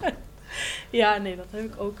bezig bent. Ja, nee, dat heb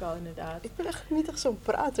ik ook al inderdaad. Ik ben echt niet echt zo'n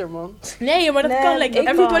prater, man. Nee, maar dat kan, like,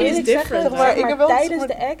 everybody is different. Maar ik heb wel tijdens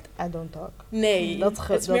de act, I don't talk. Nee, dat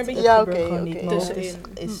is meer een beetje gebeurt gewoon niet. Maar tussenin.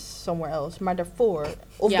 het is somewhere else. Maar daarvoor,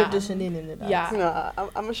 of ertussenin inderdaad. Ja. Nou, I'm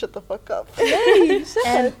gonna shut the fuck up. Nee, zeg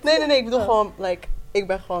het. Nee, ik bedoel gewoon, like, ik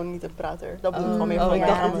ben gewoon niet een prater. Dat bedoel ik gewoon meer van, ik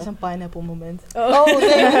dacht, dit is een pineapple moment. Oh,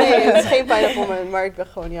 nee, het is geen pineapple moment. Maar ik ben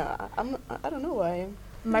gewoon, I don't know why.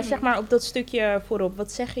 Maar zeg maar op dat stukje voorop,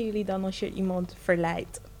 wat zeggen jullie dan als je iemand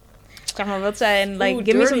verleidt? Zeg maar, wat zijn, like, Oeh,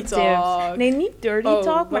 give me some dirty talk. tips. Nee, niet dirty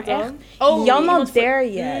talk, maar wat dan? echt, Oh, you're iemand not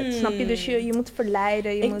there yet. Mm. Snap je? Dus je moet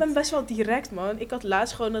verleiden. Je Ik moet... ben best wel direct, man. Ik had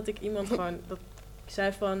laatst gewoon dat ik iemand gewoon... Dat ik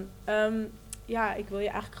zei van... ja, ik wil je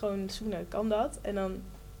eigenlijk gewoon zoenen. Kan dat? En dan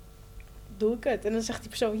doe ik het. En dan zegt die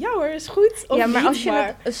persoon... Ja hoor, is goed. Of ja, maar niet, als je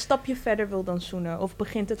het een stapje verder wil dan zoenen, of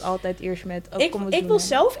begint het altijd eerst met, oh, kom we ik wil zoenen?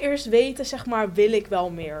 zelf eerst weten, zeg maar, wil ik wel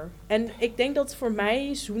meer? En ik denk dat voor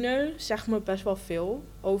mij zoenen zegt me best wel veel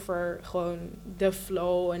over gewoon de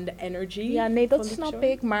flow en de energy. Ja, nee, dat van die snap persoon.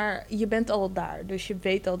 ik, maar je bent al daar, dus je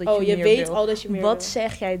weet al dat Oh, je meer weet wil. al dat je meer Wat wil.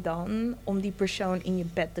 zeg jij dan om die persoon in je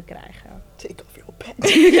bed te krijgen? Take off your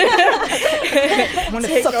pants. I'm gonna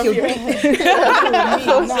Take suck off your your dick.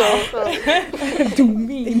 Gewoon zo. Do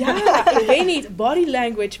me. Ja, ik weet niet. Body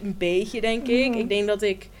language een beetje, denk ik. Mhm. Ik denk dat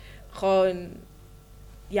ik gewoon...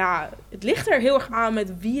 Ja, het ligt er heel erg aan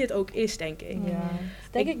met wie het ook is, denk ik. Ja.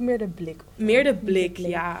 Denk ik meer de blik. Meer de blik,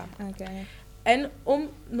 ja. Oké. En om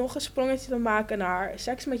nog een sprongetje te maken naar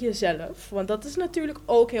seks met jezelf. Want dat is natuurlijk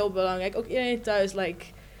ook heel belangrijk. Ook iedereen thuis, like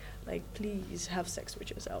please have sex with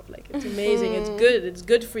yourself. Like, it's amazing, it's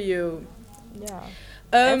good for you. Ja.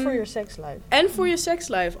 En voor Um, your sex life. En voor je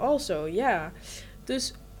sekslife also, ja.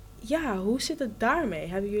 Dus ja, hoe zit het daarmee?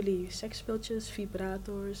 Hebben jullie seksspeeltjes,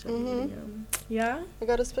 vibrators? En Mhm. dingen? Ja? I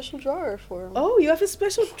got a special drawer for them. Oh, you have a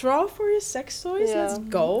special drawer for your sex toys? Yeah. Let's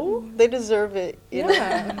go. They deserve it. You know?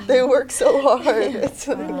 Yeah. They work so hard. It's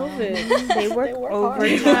I love it. They work They work hard.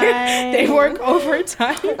 overtime. They work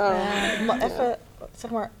overtime. Maar even,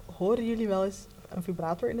 zeg maar, horen jullie wel eens een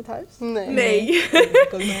vibrator in het huis? nee. Nee. Ik heb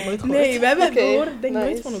ook nog nooit gehoord. Nee, we Oké, horen het denk ik nooit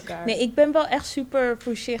nice. van elkaar. Nee, ik ben wel echt super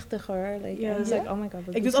voorzichtig hoor. Like, Ja. I'm like, oh my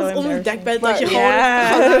god. Ik doe het altijd onder het dekbed, dat je Maar- gewoon Ja.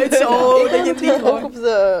 gaat uit zo. Ik dat doe je het het niet niet ook hoort. op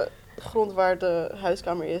de grond waar de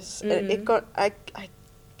huiskamer is. En Mhm. ik kan... I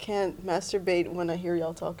can't masturbate when I hear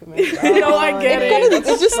y'all talking, man. No, I get Ik kan het it. niet.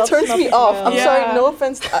 It just Dat turns snap me ik off. wel. I'm Ja. sorry, no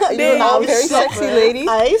offense. Nee, You're all ik very snap sexy het. ladies.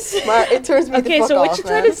 IJs? Maar it turns me the Okay, fuck so what off, you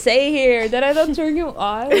trying man. to say here? That I don't turn you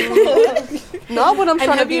on? Not when I'm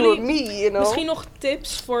trying to hebben be with jullie me, you know? Misschien nog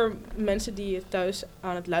tips voor mensen die thuis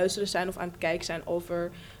aan het luisteren zijn of aan het kijken zijn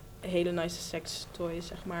over hele nice sex toys,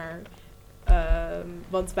 zeg maar.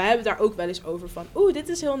 Want wij hebben daar ook wel eens over van, dit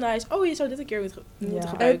is heel nice. Oh, je zou dit een keer moeten Ja.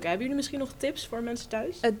 gebruiken. Hebben jullie misschien nog tips voor mensen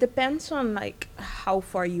thuis? It depends on like how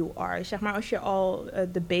far you are. Zeg maar als je al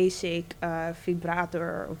de basic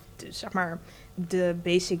vibrator of zeg maar de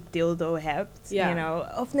basic dildo hebt, Ja. you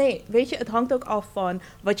know. Of nee, weet je, het hangt ook af van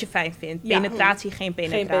wat je fijn vindt. Ja. Penetratie, geen Geen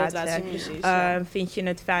penetratie. penetratie, precies. ja. Vind je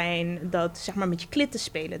het fijn dat zeg maar met je klit te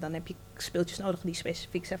spelen, dan heb je speeltjes nodig die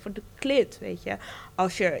specifiek zijn voor de klit, weet je.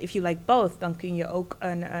 Als je, if you like both, dan kun je ook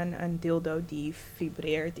een dildo die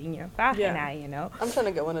vibreert in je vagina, you know. I'm trying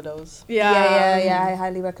to get one of those. I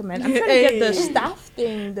highly recommend. I'm trying to get the Hey. staff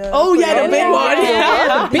thing. Oh, yeah, the big one.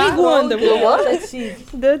 Yeah, the big one. The what? Let's see.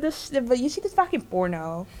 Je ziet het vaak in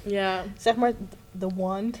porno. Ja. Zeg maar, the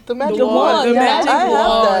wand. The magic The wand. wand, the Yeah, magic I have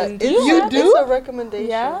that. wand. It's- You It's do? a recommendation.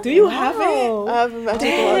 Yeah? Do you have it? Wow. I have a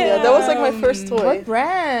magic wand. Yeah, that was like my first What toy.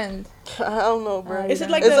 brand? I don't know, bro. Is it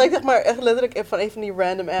like It's the- like zeg maar echt letterlijk van een van die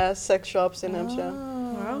random ass sex shops in Amsterdam.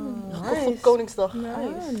 Oh, Op Koningsdag. Nice.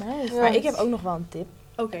 Ah, nice. Ja. Maar ik heb ook nog wel een tip.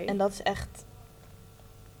 Oké. En dat is echt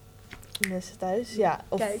mensen thuis. Ja,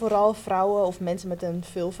 of Kijk. vooral vrouwen of mensen met een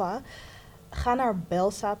vulva. Ga naar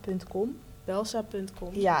belsa.com. Belsa.com.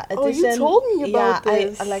 Ja, het Oh, is you een... told me about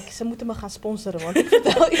this. Like, ze moeten me gaan sponsoren, want ik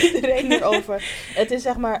vertel iedereen hierover. Het is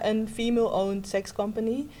zeg maar een female-owned sex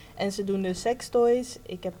company. En ze doen dus sextoys.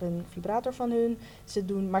 Ik heb een vibrator van hun.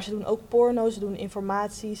 Maar ze doen ook porno, ze doen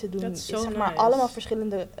informatie. Ze doen Dat is zo zeg maar nice. allemaal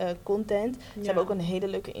verschillende content. Ze Ja. hebben ook een hele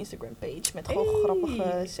leuke Instagram page met gewoon Hey.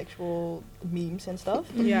 grappige sexual memes en stuff.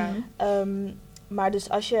 Ja. Maar dus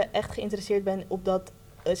als je echt geïnteresseerd bent op dat,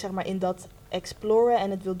 zeg maar in dat exploren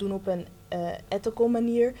en het wil doen op een ethical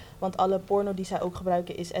manier, want alle porno die zij ook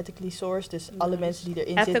gebruiken is ethically sourced, dus alle Nice. mensen die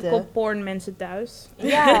erin Ethical zitten. porn mensen thuis.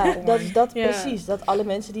 Ja, dat Ja. precies. Dat alle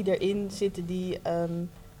mensen die erin zitten, die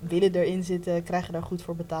willen erin zitten, krijgen daar goed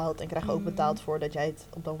voor betaald en krijgen ook Mm. betaald voor dat jij het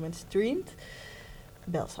op dat moment streamt.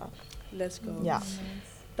 Belsa. Let's go. Ja.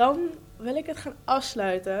 Dan wil ik het gaan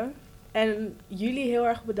afsluiten. En jullie heel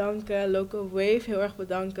erg bedanken. Local Wave heel erg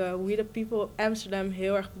bedanken. We the People Amsterdam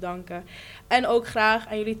heel erg bedanken. En ook graag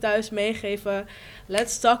aan jullie thuis meegeven.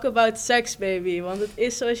 Let's talk about sex, baby. Want het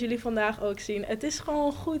is zoals jullie vandaag ook zien. Het is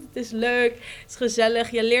gewoon goed. Het is leuk. Het is gezellig.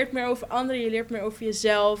 Je leert meer over anderen. Je leert meer over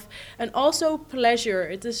jezelf. En also pleasure.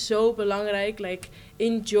 Het is zo belangrijk. Like,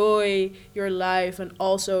 enjoy your life and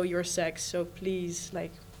also your sex. So please, like,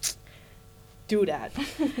 do that.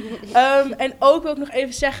 En ook wil ik nog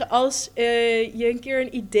even zeggen, als je een keer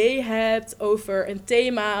een idee hebt over een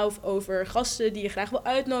thema of over gasten die je graag wil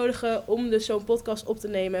uitnodigen om dus zo'n podcast op te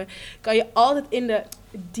nemen, kan je altijd in de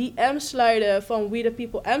DM sliden van We The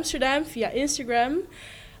People Amsterdam via Instagram.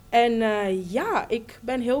 En ja, ik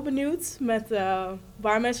ben heel benieuwd met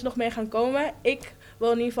waar mensen nog mee gaan komen. Ik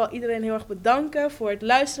wil in ieder geval iedereen heel erg bedanken voor het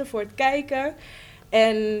luisteren, voor het kijken.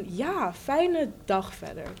 En ja, fijne dag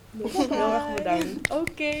verder. Dus heel erg bedankt.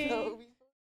 Oké.